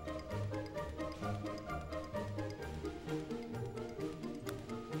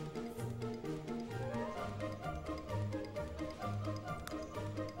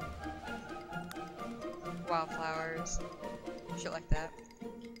 Wildflowers, shit like that.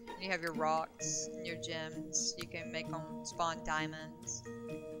 You have your rocks and your gems. You can make them spawn diamonds.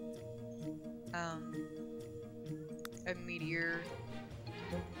 A meteor.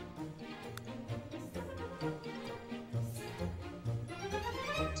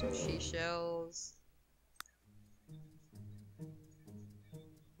 Some seashells.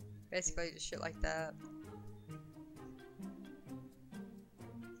 Basically just shit like that.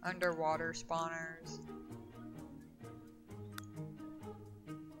 Underwater spawners.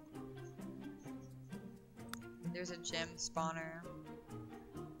 There's a gem spawner.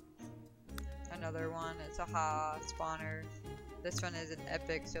 Another one, it's a high spawner. This one is an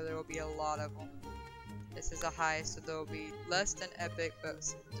epic, so there will be a lot of them. This is a high, so there will be less than epic, but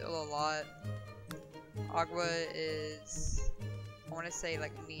still a lot. Agua is, I want to say,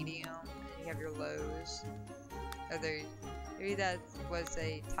 like medium. You have your lows. Maybe that was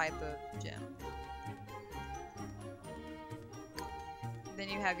a type of gem. Then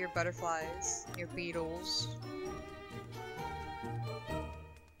you have your butterflies, your beetles.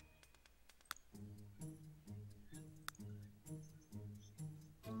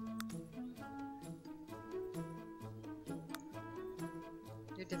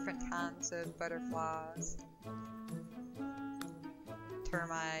 Your different kinds of butterflies.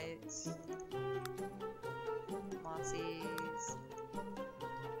 Termites. Mossies.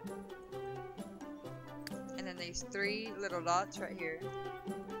 And then these three little dots right here.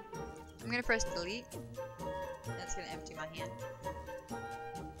 I'm gonna press delete, and it's gonna empty my hand.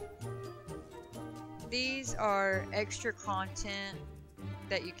 These are extra content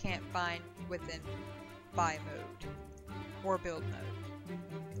that you can't find within buy mode or build mode.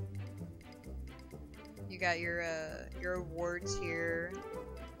 You got your awards here,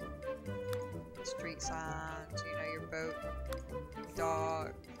 street signs, you know, your boat,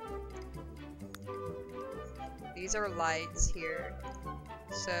 dog. These are lights here.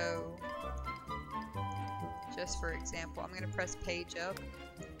 So, just for example, I'm going to press page up.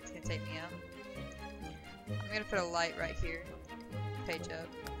 It's going to take me up. I'm going to put a light right here. Page up,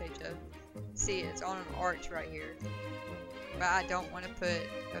 page up. See, it's on an arch right here. But I don't want to put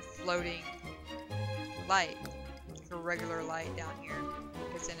a floating light, like a regular light down here,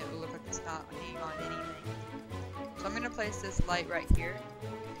 because then it will look like it's not hanging on anything. So I'm going to place this light right here.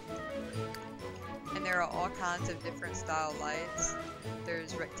 And there are all kinds of different style lights.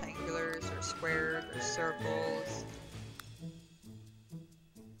 There's rectangulars, or squares, or circles.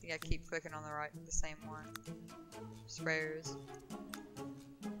 I think I keep clicking on the same one. Squares.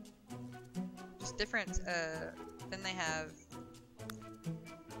 Just different, then they have,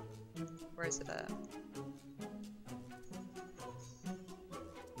 where is it at?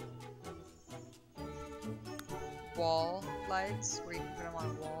 wall lights where you can put them on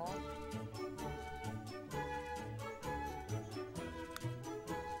a wall.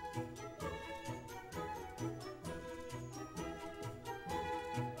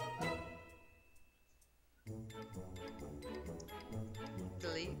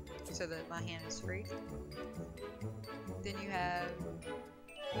 Delete so that my hand is free. Then you have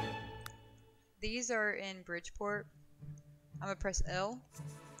these are in Bridgeport. I'm gonna press L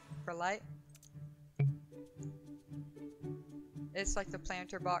for light. It's like the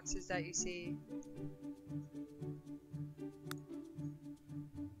planter boxes that you see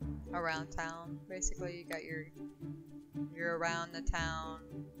around town. Basically, you got you're around the town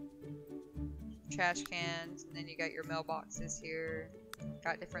trash cans, and then you got your mailboxes here.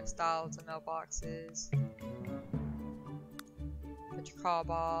 Got different styles of mailboxes. Got your call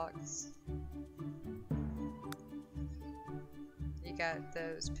box. You got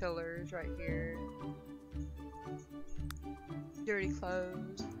those pillars right here. Dirty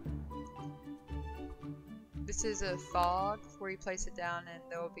clothes. This is a fog where you place it down and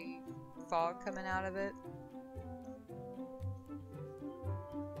there will be fog coming out of it.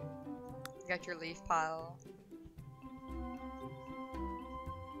 You got your leaf pile.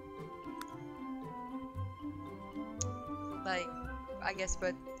 Like, I guess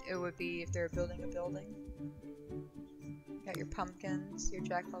what it would be if they're building a building. Got your pumpkins, your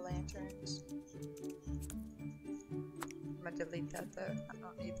jack-o'-lanterns. I'm gonna delete that though, I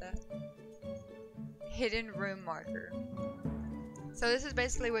don't need that. Hidden room marker. So this is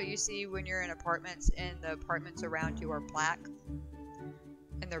basically what you see when you're in apartments and the apartments around you are black.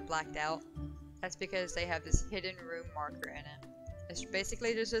 And they're blacked out. That's because they have this hidden room marker in it. It's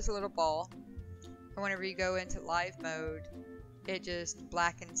basically just this little ball. And whenever you go into live mode, it just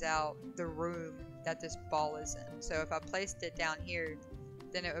blackens out the room that this ball is in. So if I placed it down here,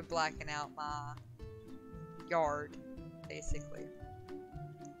 then it would blacken out my yard, basically.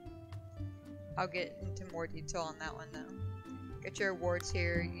 I'll get into more detail on that one though. Got your awards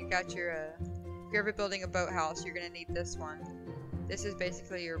here. You got your, if you're ever building a boathouse, you're gonna need this one. This is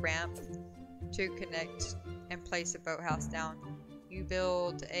basically your ramp to connect and place a boathouse down. You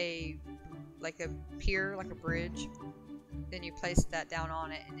build like a pier, like a bridge, then you place that down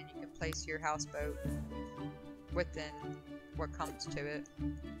on it, and then you can place your houseboat within what comes to it.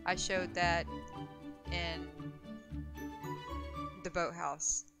 I showed that in the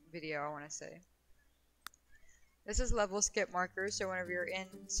boathouse video, I want to say. This is level skip markers, so whenever you're in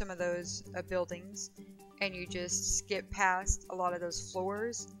some of those buildings and you just skip past a lot of those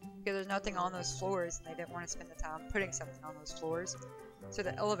floors, because there's nothing on those floors and they didn't want to spend the time putting something on those floors, so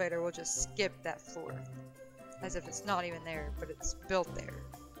the elevator will just skip that floor as if it's not even there, but it's built there.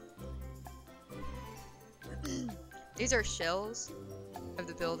 These are shells of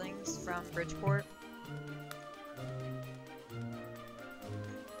the buildings from Bridgeport.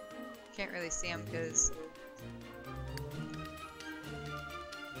 Can't really see them because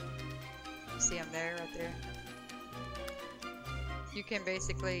you see them there, right there. You can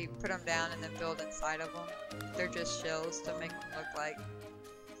basically put them down and then build inside of them. They're just shells to make them look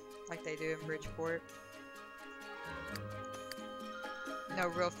like they do in Bridgeport. No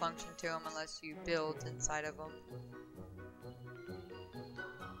real function to them unless you build inside of them.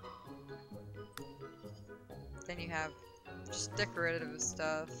 Then you have just decorative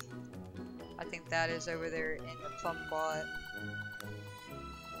stuff. I think that is over there in the plum plot.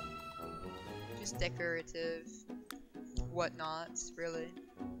 Just decorative whatnots, really.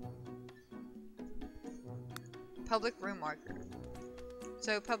 Public room marker.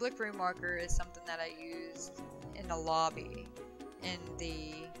 So public room marker is something that I used in the lobby in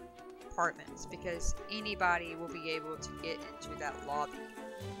the apartments because anybody will be able to get into that lobby,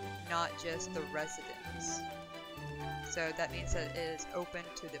 not just the residents. So that means that it is open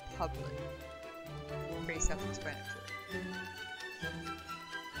to the public. Pretty self-explanatory.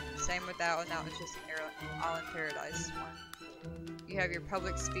 Same with that one, that was just an Island Paradise one. You have your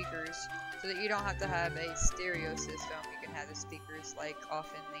public speakers, so that you don't have to have a stereo system, you can have the speakers like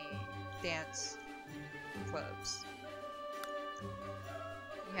off in the dance clubs.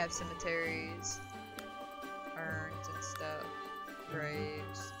 You have cemeteries, urns and stuff,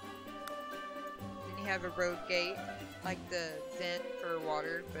 graves. Then you have a road gate, like the vent for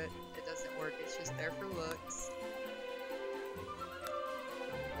water, but it doesn't work, it's just there for looks.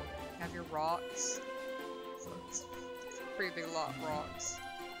 You have your rocks, so it's a pretty big lot of rocks.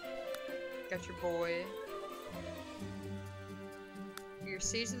 Got your buoy. Your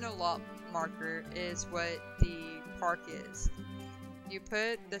seasonal lot marker is what the park is. You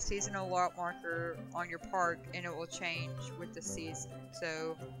put the seasonal lot marker on your park and it will change with the season.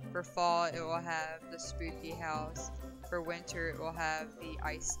 So for fall it will have the spooky house. For winter it will have the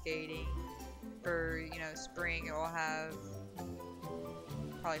ice skating. For, you know, spring it will have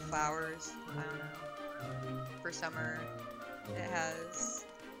probably flowers. I don't know. For summer it has,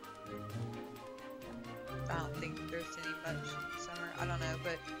 I don't think there's any much summer. I don't know,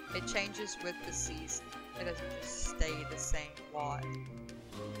 but it changes with the season. It doesn't just stay the same lot.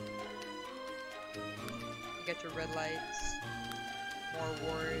 You got your red lights, more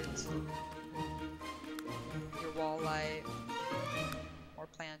wards, your wall light, more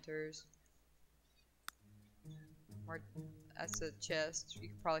planters, more. That's a chest you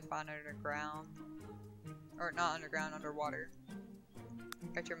can probably find underground, or not underground, underwater.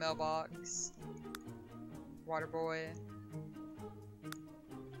 Got your mailbox, water boy,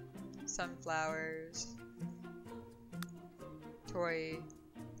 sunflowers, toy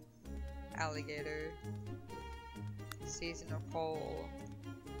alligator, seasonal coal,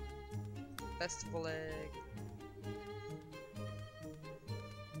 festival egg,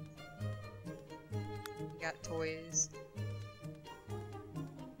 you got toys,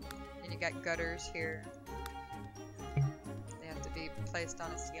 and you got gutters here. They have to be placed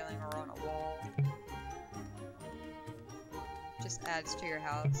on a ceiling or on a wall. Just adds to your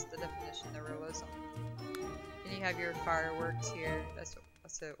house the definition of realism. And you have your fireworks here. That's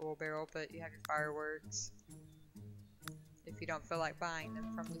an oil barrel, but you have your fireworks. If you don't feel like buying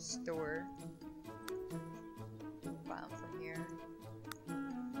them from the store, buy them from here.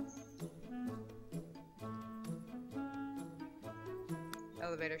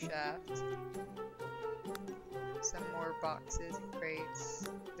 Elevator shaft. Some more boxes and crates.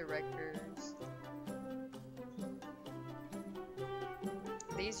 Directors.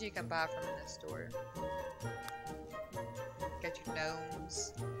 These you can buy from the store. Got your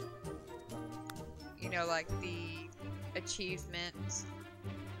gnomes. You know, like the achievements,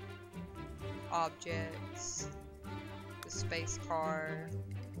 objects, the space car.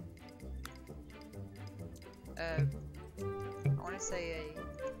 I want to say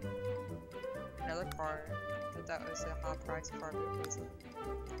another car. I thought that was a high price car, but it wasn't.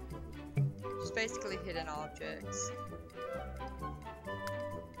 Just basically hidden objects.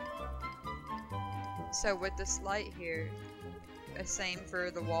 So with this light here, the same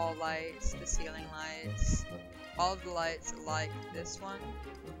for the wall lights, the ceiling lights, all of the lights like this one,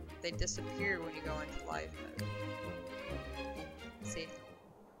 they disappear when you go into live mode. See?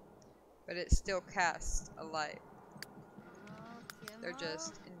 But it still casts a light. They're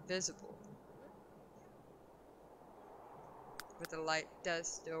just invisible. But the light does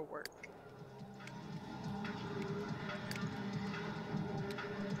still work.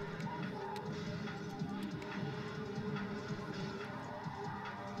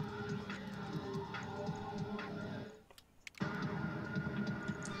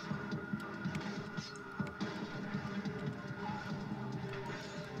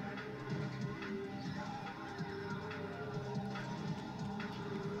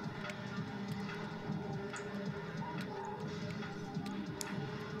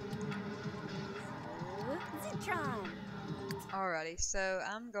 Alrighty, so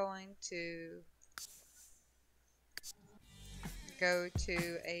I'm going to go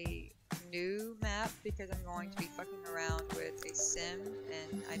to a new map because I'm going to be fucking around with a sim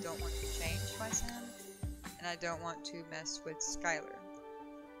and I don't want to change my sim and I don't want to mess with Skylar.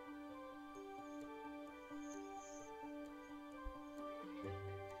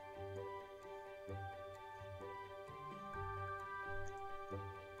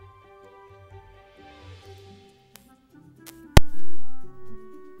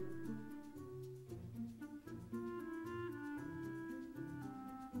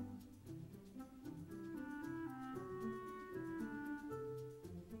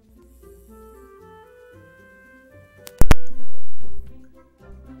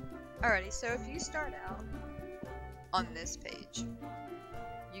 Alrighty, so if you start out on this page,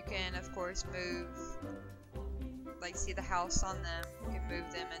 you can of course move, like see the house on them, you can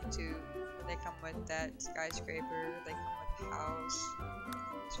move them into, they come with that skyscraper, they come with a house,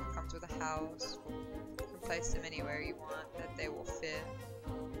 this one comes with a house, you can place them anywhere you want that they will fit.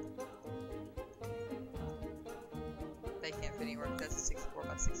 They can't fit anywhere because it's a 64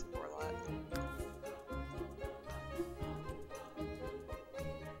 by 64 lot.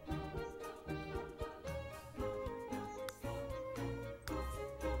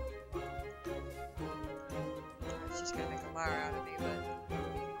 Just gonna make a liar out of me, but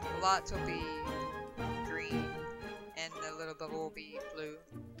the lots will be green and the little bubble will be blue.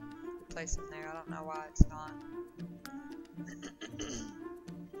 Place them there. I don't know why it's not.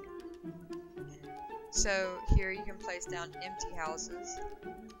 So here you can place down empty houses.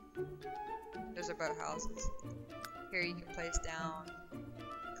 Those are boat houses. Here you can place down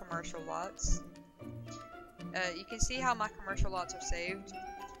commercial lots. You can see how my commercial lots are saved.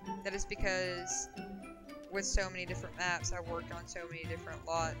 That is because with so many different maps, I worked on so many different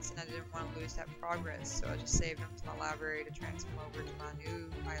lots and I didn't want to lose that progress, so I just saved them to my library to transfer them over to my new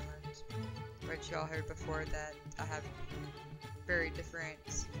island, which y'all heard before that I have very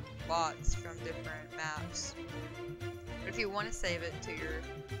different lots from different maps. But if you want to save it to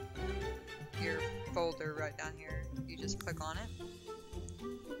your folder right down here, you just click on it.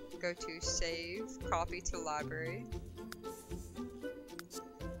 Go to Save, Copy to Library.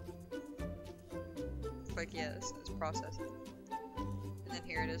 Click Yes, it's processing. And then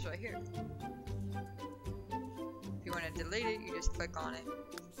here it is right here. If you want to delete it, you just click on it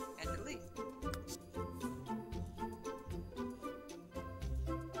and delete.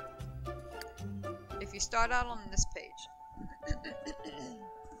 If you start out on this page,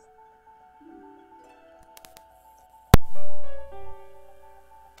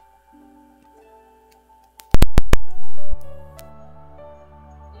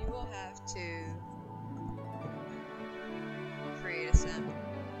 you will have to create a sim,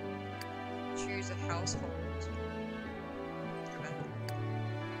 choose a household,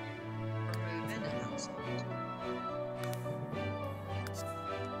 remove in a household.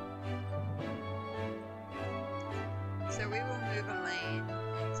 So we will move a lane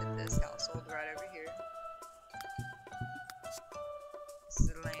into this household right over here. This is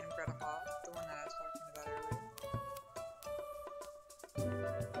the lane of Greta Hoff, the one that I was talking about earlier.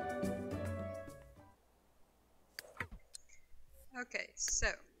 Okay, so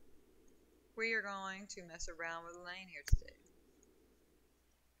we are going to mess around with the lane here today.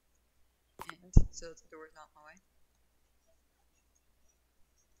 And so the door's not in my way.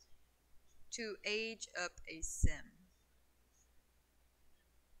 To age up a sim.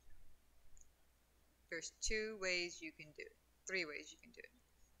 There's 2 ways you can do it. 3 ways you can do it.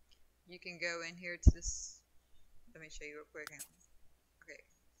 You can go in here to this. Let me show you real quick. Okay.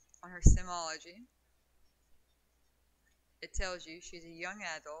 On her simology, it tells you she's a young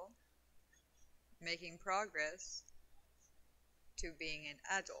adult making progress to being an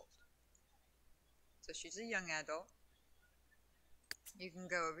adult. So she's a young adult. You can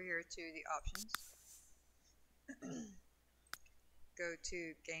go over here to the options. Go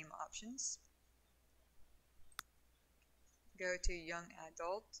to game options. Go to young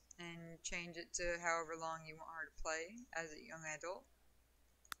adult and change it to however long you want her to play as a young adult.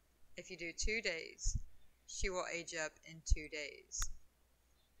 If you do 2 days, she will age up in 2 days.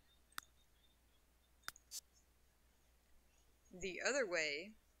 The other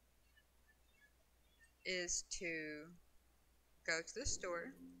way is to go to the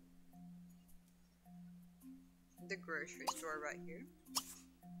store, the grocery store right here.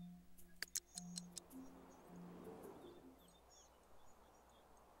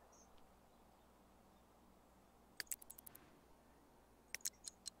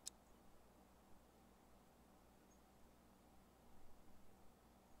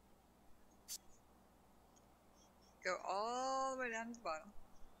 Go all the way down to the bottom.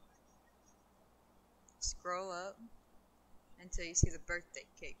 Scroll up until you see the birthday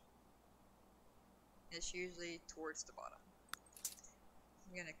cake. It's usually towards the bottom.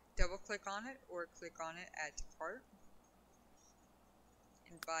 I'm going to double click on it or click on it, add to cart,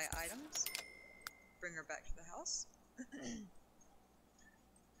 and buy items. Bring her back to the house.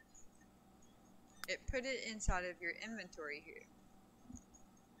 It put it inside of your inventory here.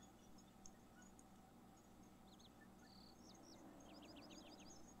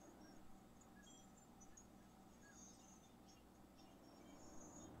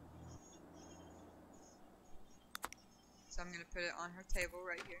 So I'm going to put it on her table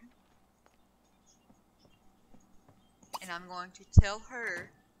right here. And I'm going to tell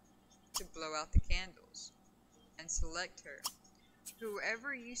her to blow out the candles and select her.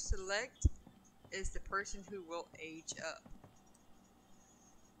 Whoever you select is the person who will age up.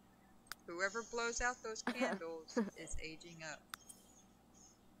 Whoever blows out those candles is aging up.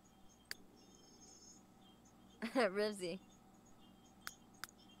 Rivsy.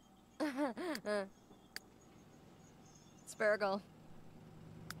 Spurgle.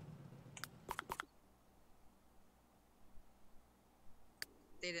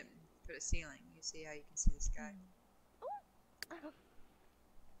 They didn't put a ceiling. You see how you can see the sky.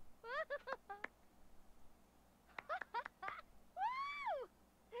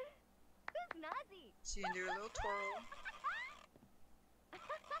 She can do a little twirl.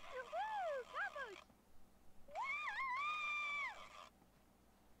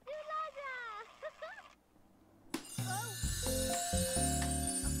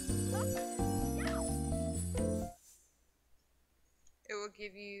 It will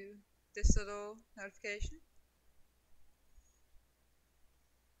give you this little notification.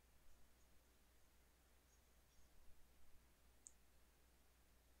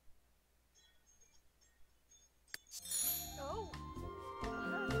 Oh.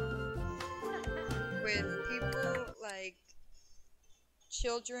 With people like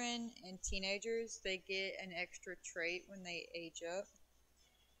children and teenagers, they get an extra trait when they age up.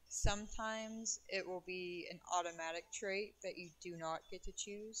 Sometimes it will be an automatic trait that you do not get to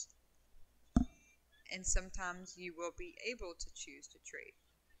choose, and sometimes you will be able to choose the trait.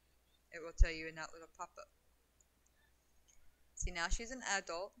 It will tell you in that little pop-up. See, now she's an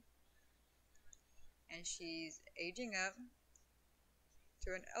adult, and she's aging up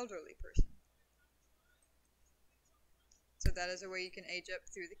to an elderly person. So that is a way you can age up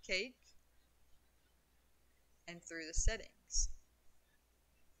through the cake and through the settings.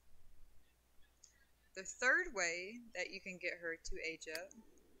 The third way that you can get her to age up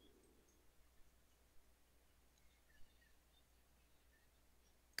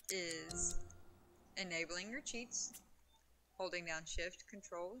is enabling your cheats, holding down Shift,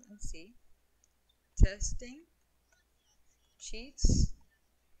 Control, and C, testing, cheats,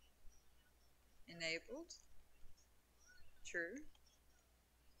 enabled, true,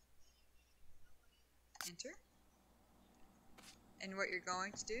 enter. And what you're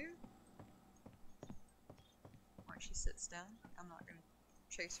going to do, once she sits down, I'm not going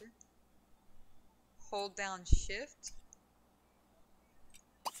to chase her, hold down Shift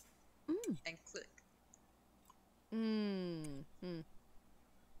and click.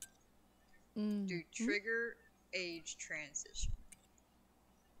 Do trigger age transition.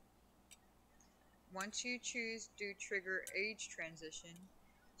 Once you choose do trigger age transition,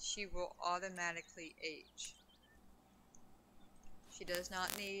 she will automatically age. She does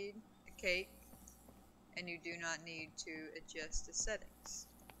not need a cake, and you do not need to adjust the settings.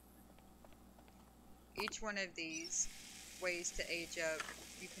 Each one of these ways to age up,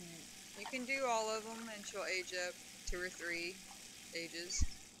 you can do all of them and she'll age up 2 or 3 ages,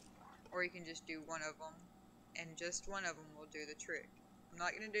 or you can just do one of them and just one of them will do the trick. I'm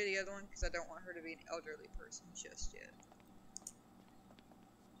not going to do the other one because I don't want her to be an elderly person just yet.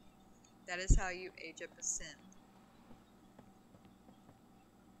 That is how you age up a sim.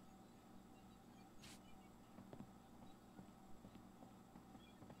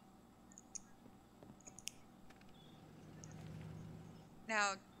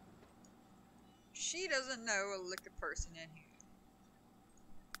 Now, she doesn't know a lick of person in here.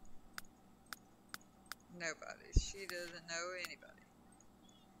 Nobody. She doesn't know anybody.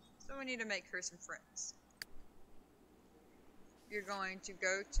 So we need to make her some friends. You're going to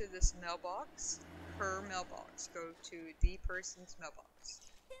go to this mailbox, her mailbox. Go to the person's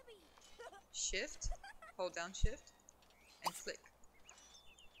mailbox. Shift, hold down Shift, and click.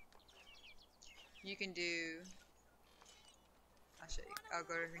 You can do, I'll show you. I'll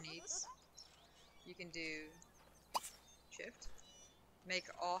go to her needs. You can do Shift, make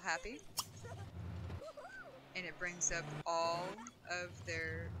all happy, and it brings up all of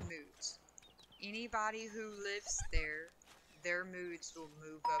their moods. Anybody who lives there, their moods will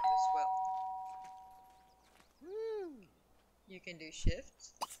move up as well. You can do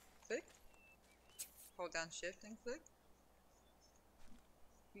Shift, click, hold down Shift and click.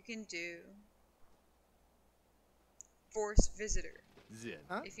 You can do Force Visitor.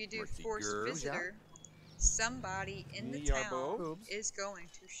 If you do Force Visitor, somebody in the town is going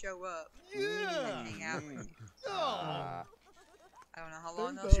to show up and hang out with you. I don't know how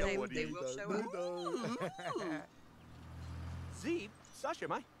long they'll stay, but they will show up. Zeep, Sasha,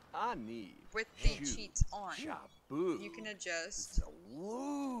 my Ani. With the cheats on, you can adjust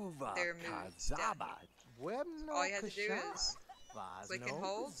their moods down here. All you have to do is click and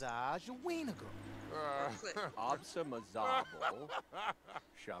hold, or click. Absa Mazabo,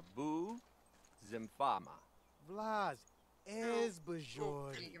 Shabu, Zimfama. Vlaz,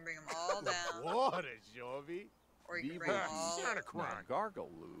 Esbajori. You can bring them all down, What is Jovi? or you can bring them all up.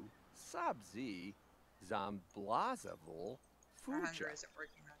 Gargalu, Sabzi, Zamblazavul, Our hunger Fucha. isn't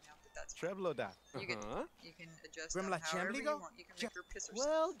working right now, but that's fine. Trebloda. You can adjust Grim them la however you Chambligo? want. You can make her piss herself.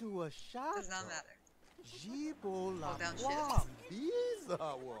 Well, do a shot. Does not matter. Jibo la Hold down Wam,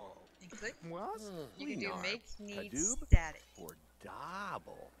 Bizawo. And click. Was? You can do Winar, make needs Kadoob, static. or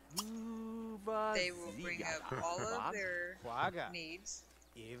Dabble. Uva They will bring up all of their Quaga. needs.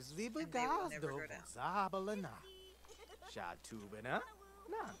 If the And they will never go Bagazdo down. Zabalana. Shatubina.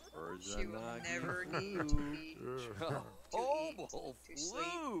 None. She will never need to eat, to eat, to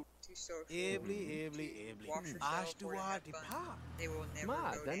sleep, to too social. Ebly, to ebly. wash yourself Ash or to duwa have di fun. pa. They will never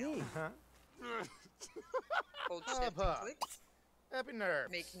Ma, go Dani. down. Huh? Hold shift and Papa. click. Happy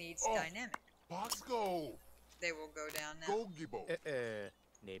nerves. Make needs Oh. dynamic. Box go. They will go down now. Go Gibbo. And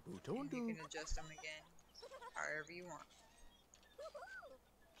you Nebutondu. can adjust them again however you want.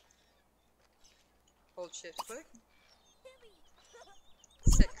 Hold shift click.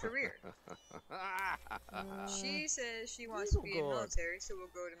 Set career. She says she wants to be in God. military, so we'll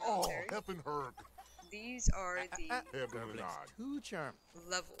go to Oh, military. heaven Herb. These are the Heaven and Goblins I. too charm.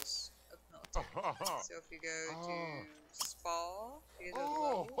 levels of military. So if you go to spa, these are the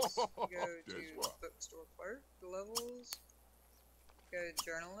Oh. levels. You go That's to what. bookstore clerk, the levels. Go to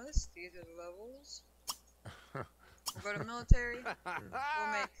journalist, these are the levels. We'll go to military.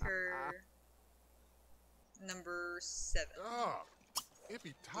 We'll make her number 7. Ah.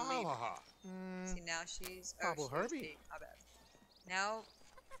 Ippy Talaha. See, now she's Pablo she was Herbie. 8. My bad. Now,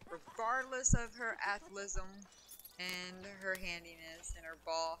 regardless of her athleticism and her handiness and her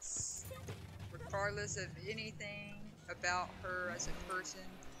boss, regardless of anything about her as a person,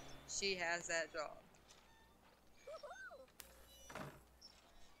 she has that job.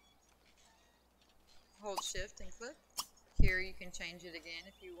 Hold shift and click. Here you can change it again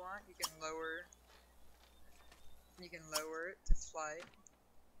if you want. You can lower it to flight.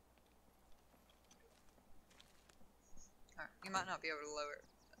 Alright, you might not be able to lower it.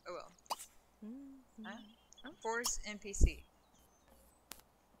 Oh well. Force NPC.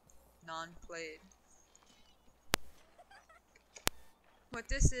 Non-played. What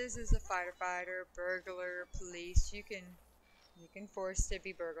this is a fighter, burglar, police. You can force to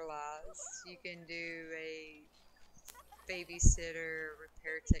be burglarized. You can do a babysitter,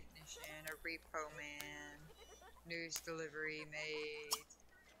 repair technician, a repo man, news delivery maid.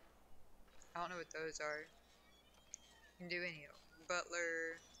 I don't know what those are. You can do any of them.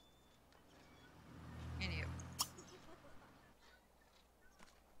 Butler. Any of them.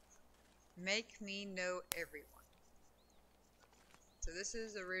 Make me know everyone. So this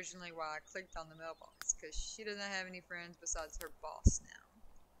is originally why I clicked on the mailbox, because she doesn't have any friends besides her boss now.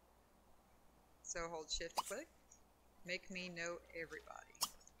 So hold shift click. Make me know everybody.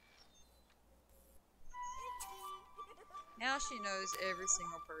 Now she knows every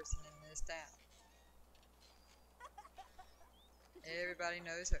single person in this town. Everybody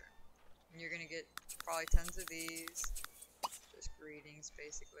knows her. And you're gonna get probably tons of these. Just greetings,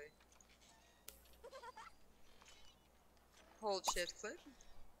 basically. Hold shift click.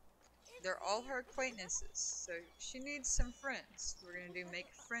 They're all her acquaintances, so she needs some friends. We're gonna do make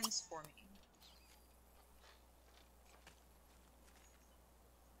friends for me.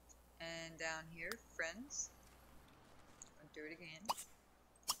 And down here, friends. I'll do it again.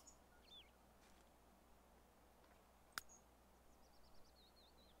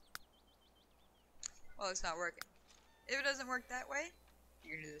 Well, it's not working. If it doesn't work that way,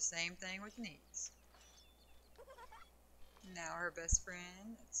 you're gonna do the same thing with needs. Now her best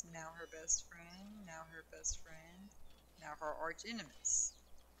friend, it's now her best friend, now her best friend, now her arch enemies.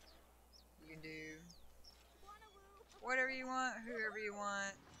 You can do whatever you want, whoever you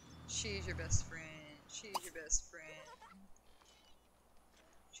want. She's your best friend, she's your best friend.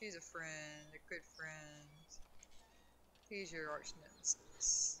 She's a friend, a good friend. He's your arch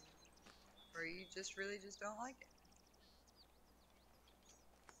nemesis. Or you just really just don't like it.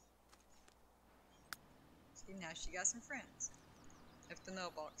 See, now she got some friends. If the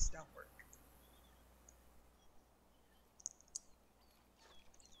mailbox don't work.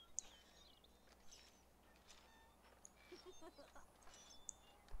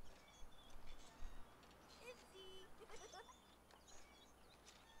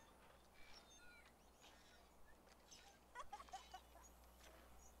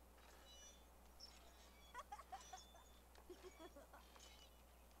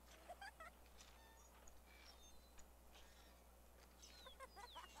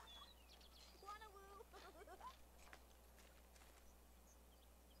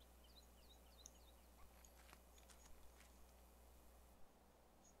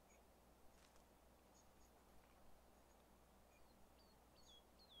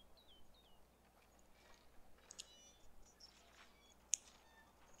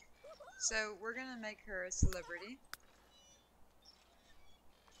 So we're gonna make her a celebrity.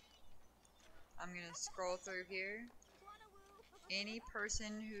 I'm gonna scroll through here. Any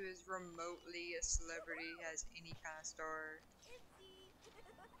person who is remotely a celebrity has any kind of star.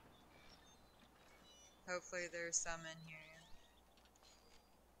 Hopefully there's some in here.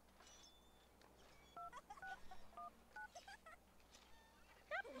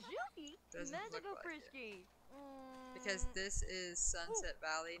 Juki, Doesn't look magical like it. frisky. Because this is Sunset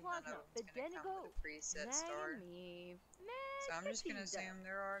Valley, none of them's gonna come with a preset star. So I'm just gonna assume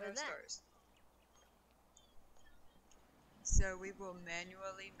there are no stars. So we will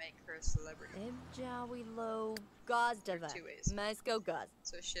manually make her a celebrity. There are two ways.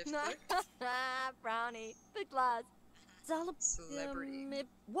 So shift click, celebrity. We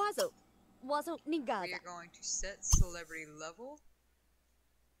are going to set celebrity level.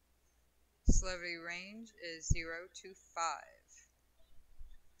 Celebrity range is 0 to 5.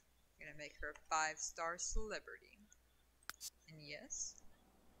 I'm gonna make her a 5-star celebrity. And yes.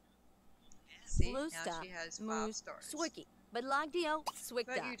 See, now she has 5 stars. But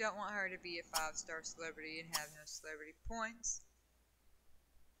you don't want her to be a 5-star celebrity and have no celebrity points.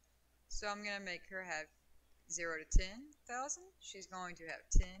 So I'm going to make her have 0 to 10,000. She's going to have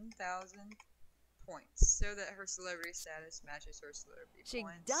 10,000 points so that her celebrity status matches her celebrity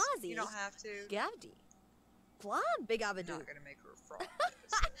points. You don't have to. I'm not going to make her a fraud.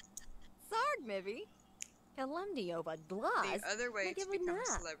 The other way to become a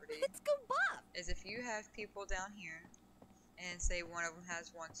celebrity is if you have people down here and say one of them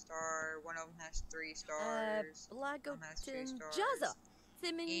has 1 star, one of them has 3 stars, one of them has 2 stars.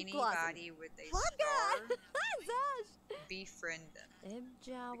 Anybody with a star, befriend them.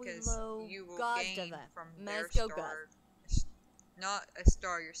 Because you will gain from their star, not a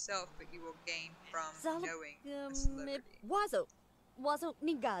star yourself, but you will gain from knowing a celebrity.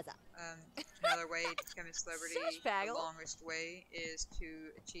 Another way to become a celebrity, the longest way, is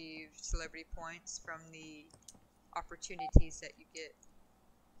to achieve celebrity points from the opportunities that you get.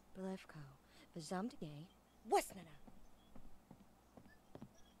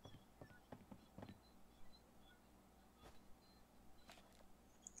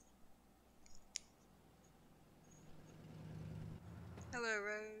 Hello,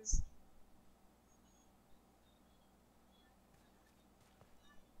 Rose.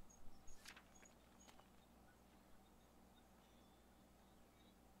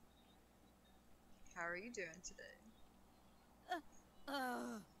 How are you doing today?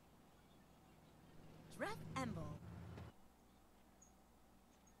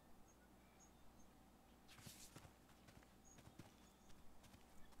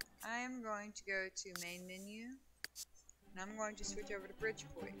 I am going to go to main menu, and I'm going to switch over to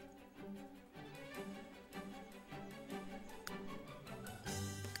Bridgeport.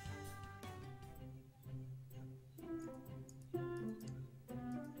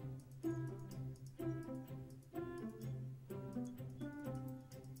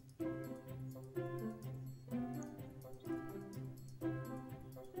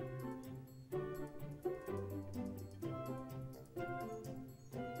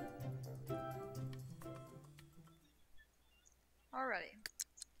 Alrighty,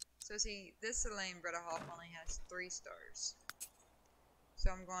 so see, this Elaine Brettahoff only has 3 stars. So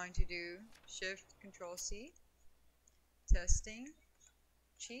I'm going to do Shift Control C, testing,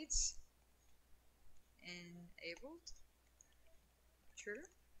 cheats, enabled, true.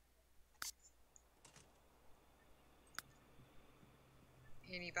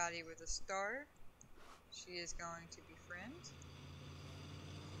 Anybody with a star, she is going to befriend.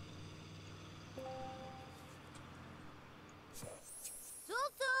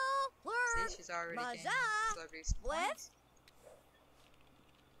 See, she's already gained celebrity points.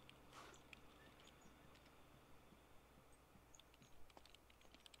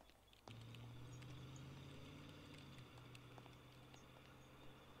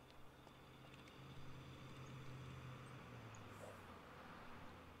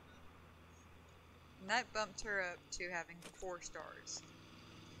 And that bumped her up to having 4 stars.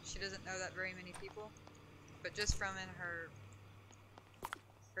 She doesn't know that very many people, but just from in her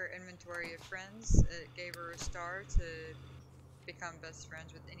inventory of friends, it gave her a star to become best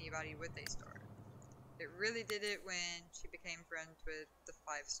friends with anybody with a star. It really did it when she became friends with the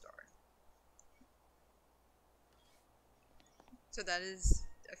 5-star. So that is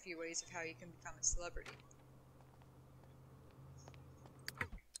a few ways of how you can become a celebrity.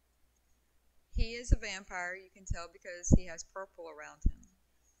 He is a vampire, you can tell because he has purple around him.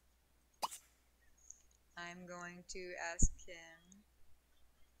 I'm going to ask him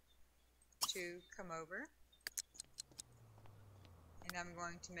to come over, and I'm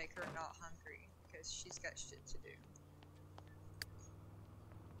going to make her not hungry because she's got shit to do.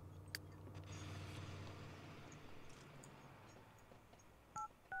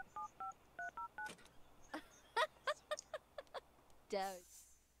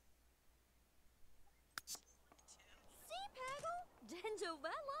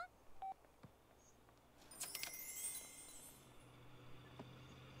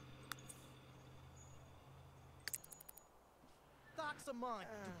 some money,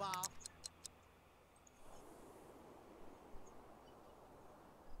 Bob.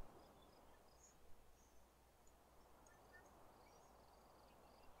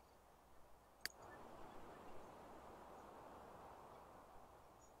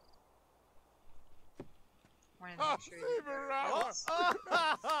 Wanted to make sure you go.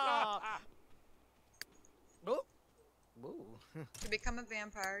 Oh. Ooh. To become a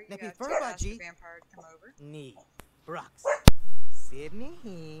vampire, you Let me have to further, ask the G. vampire to come over. Nee, Brooks. Sydney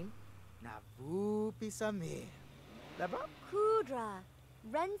him. Na vupi samir. Laba? Kudra.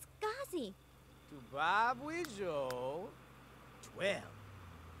 Renskazi. Tu babwijo. 12.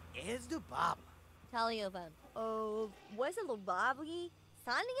 Is the baba. Taliovan. Oh, was it Lobabli?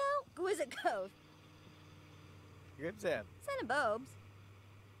 Sanio? Gwizakov. Good job. Santa Bobs.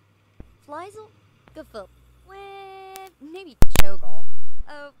 Flizel? Gafil. Well, maybe Chogal.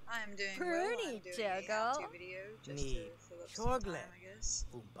 Oh, I am doing well. I'm Pretty doing a Juggle. how-to video just Need to fill up some time, chocolate. I guess.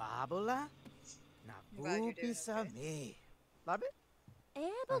 Ubabula. Na I'm glad you're vupi doing samir. Love it?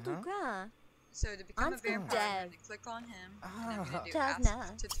 Able to gra. So to become a Uncle vampire, I'm Dev. going to click on him, and I'm Ah. going to do Tavna.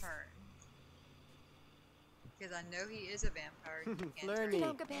 ask to turn. Because I know he is a vampire. He can turn. Flirty.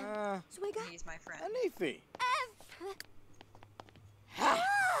 Don't go back. Swigga. He's my friend. Anifi.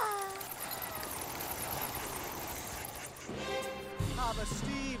 Hava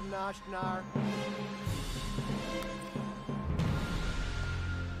Steve Noshnar.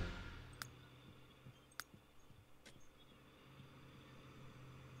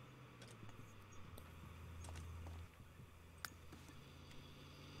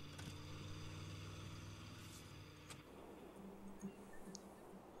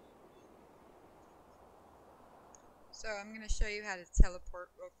 So I'm going to show you how to teleport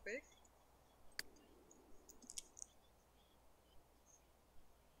real quick.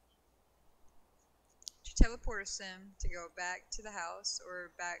 To teleport a sim to go back to the house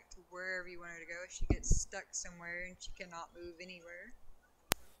or back to wherever you want her to go, she gets stuck somewhere and she cannot move anywhere.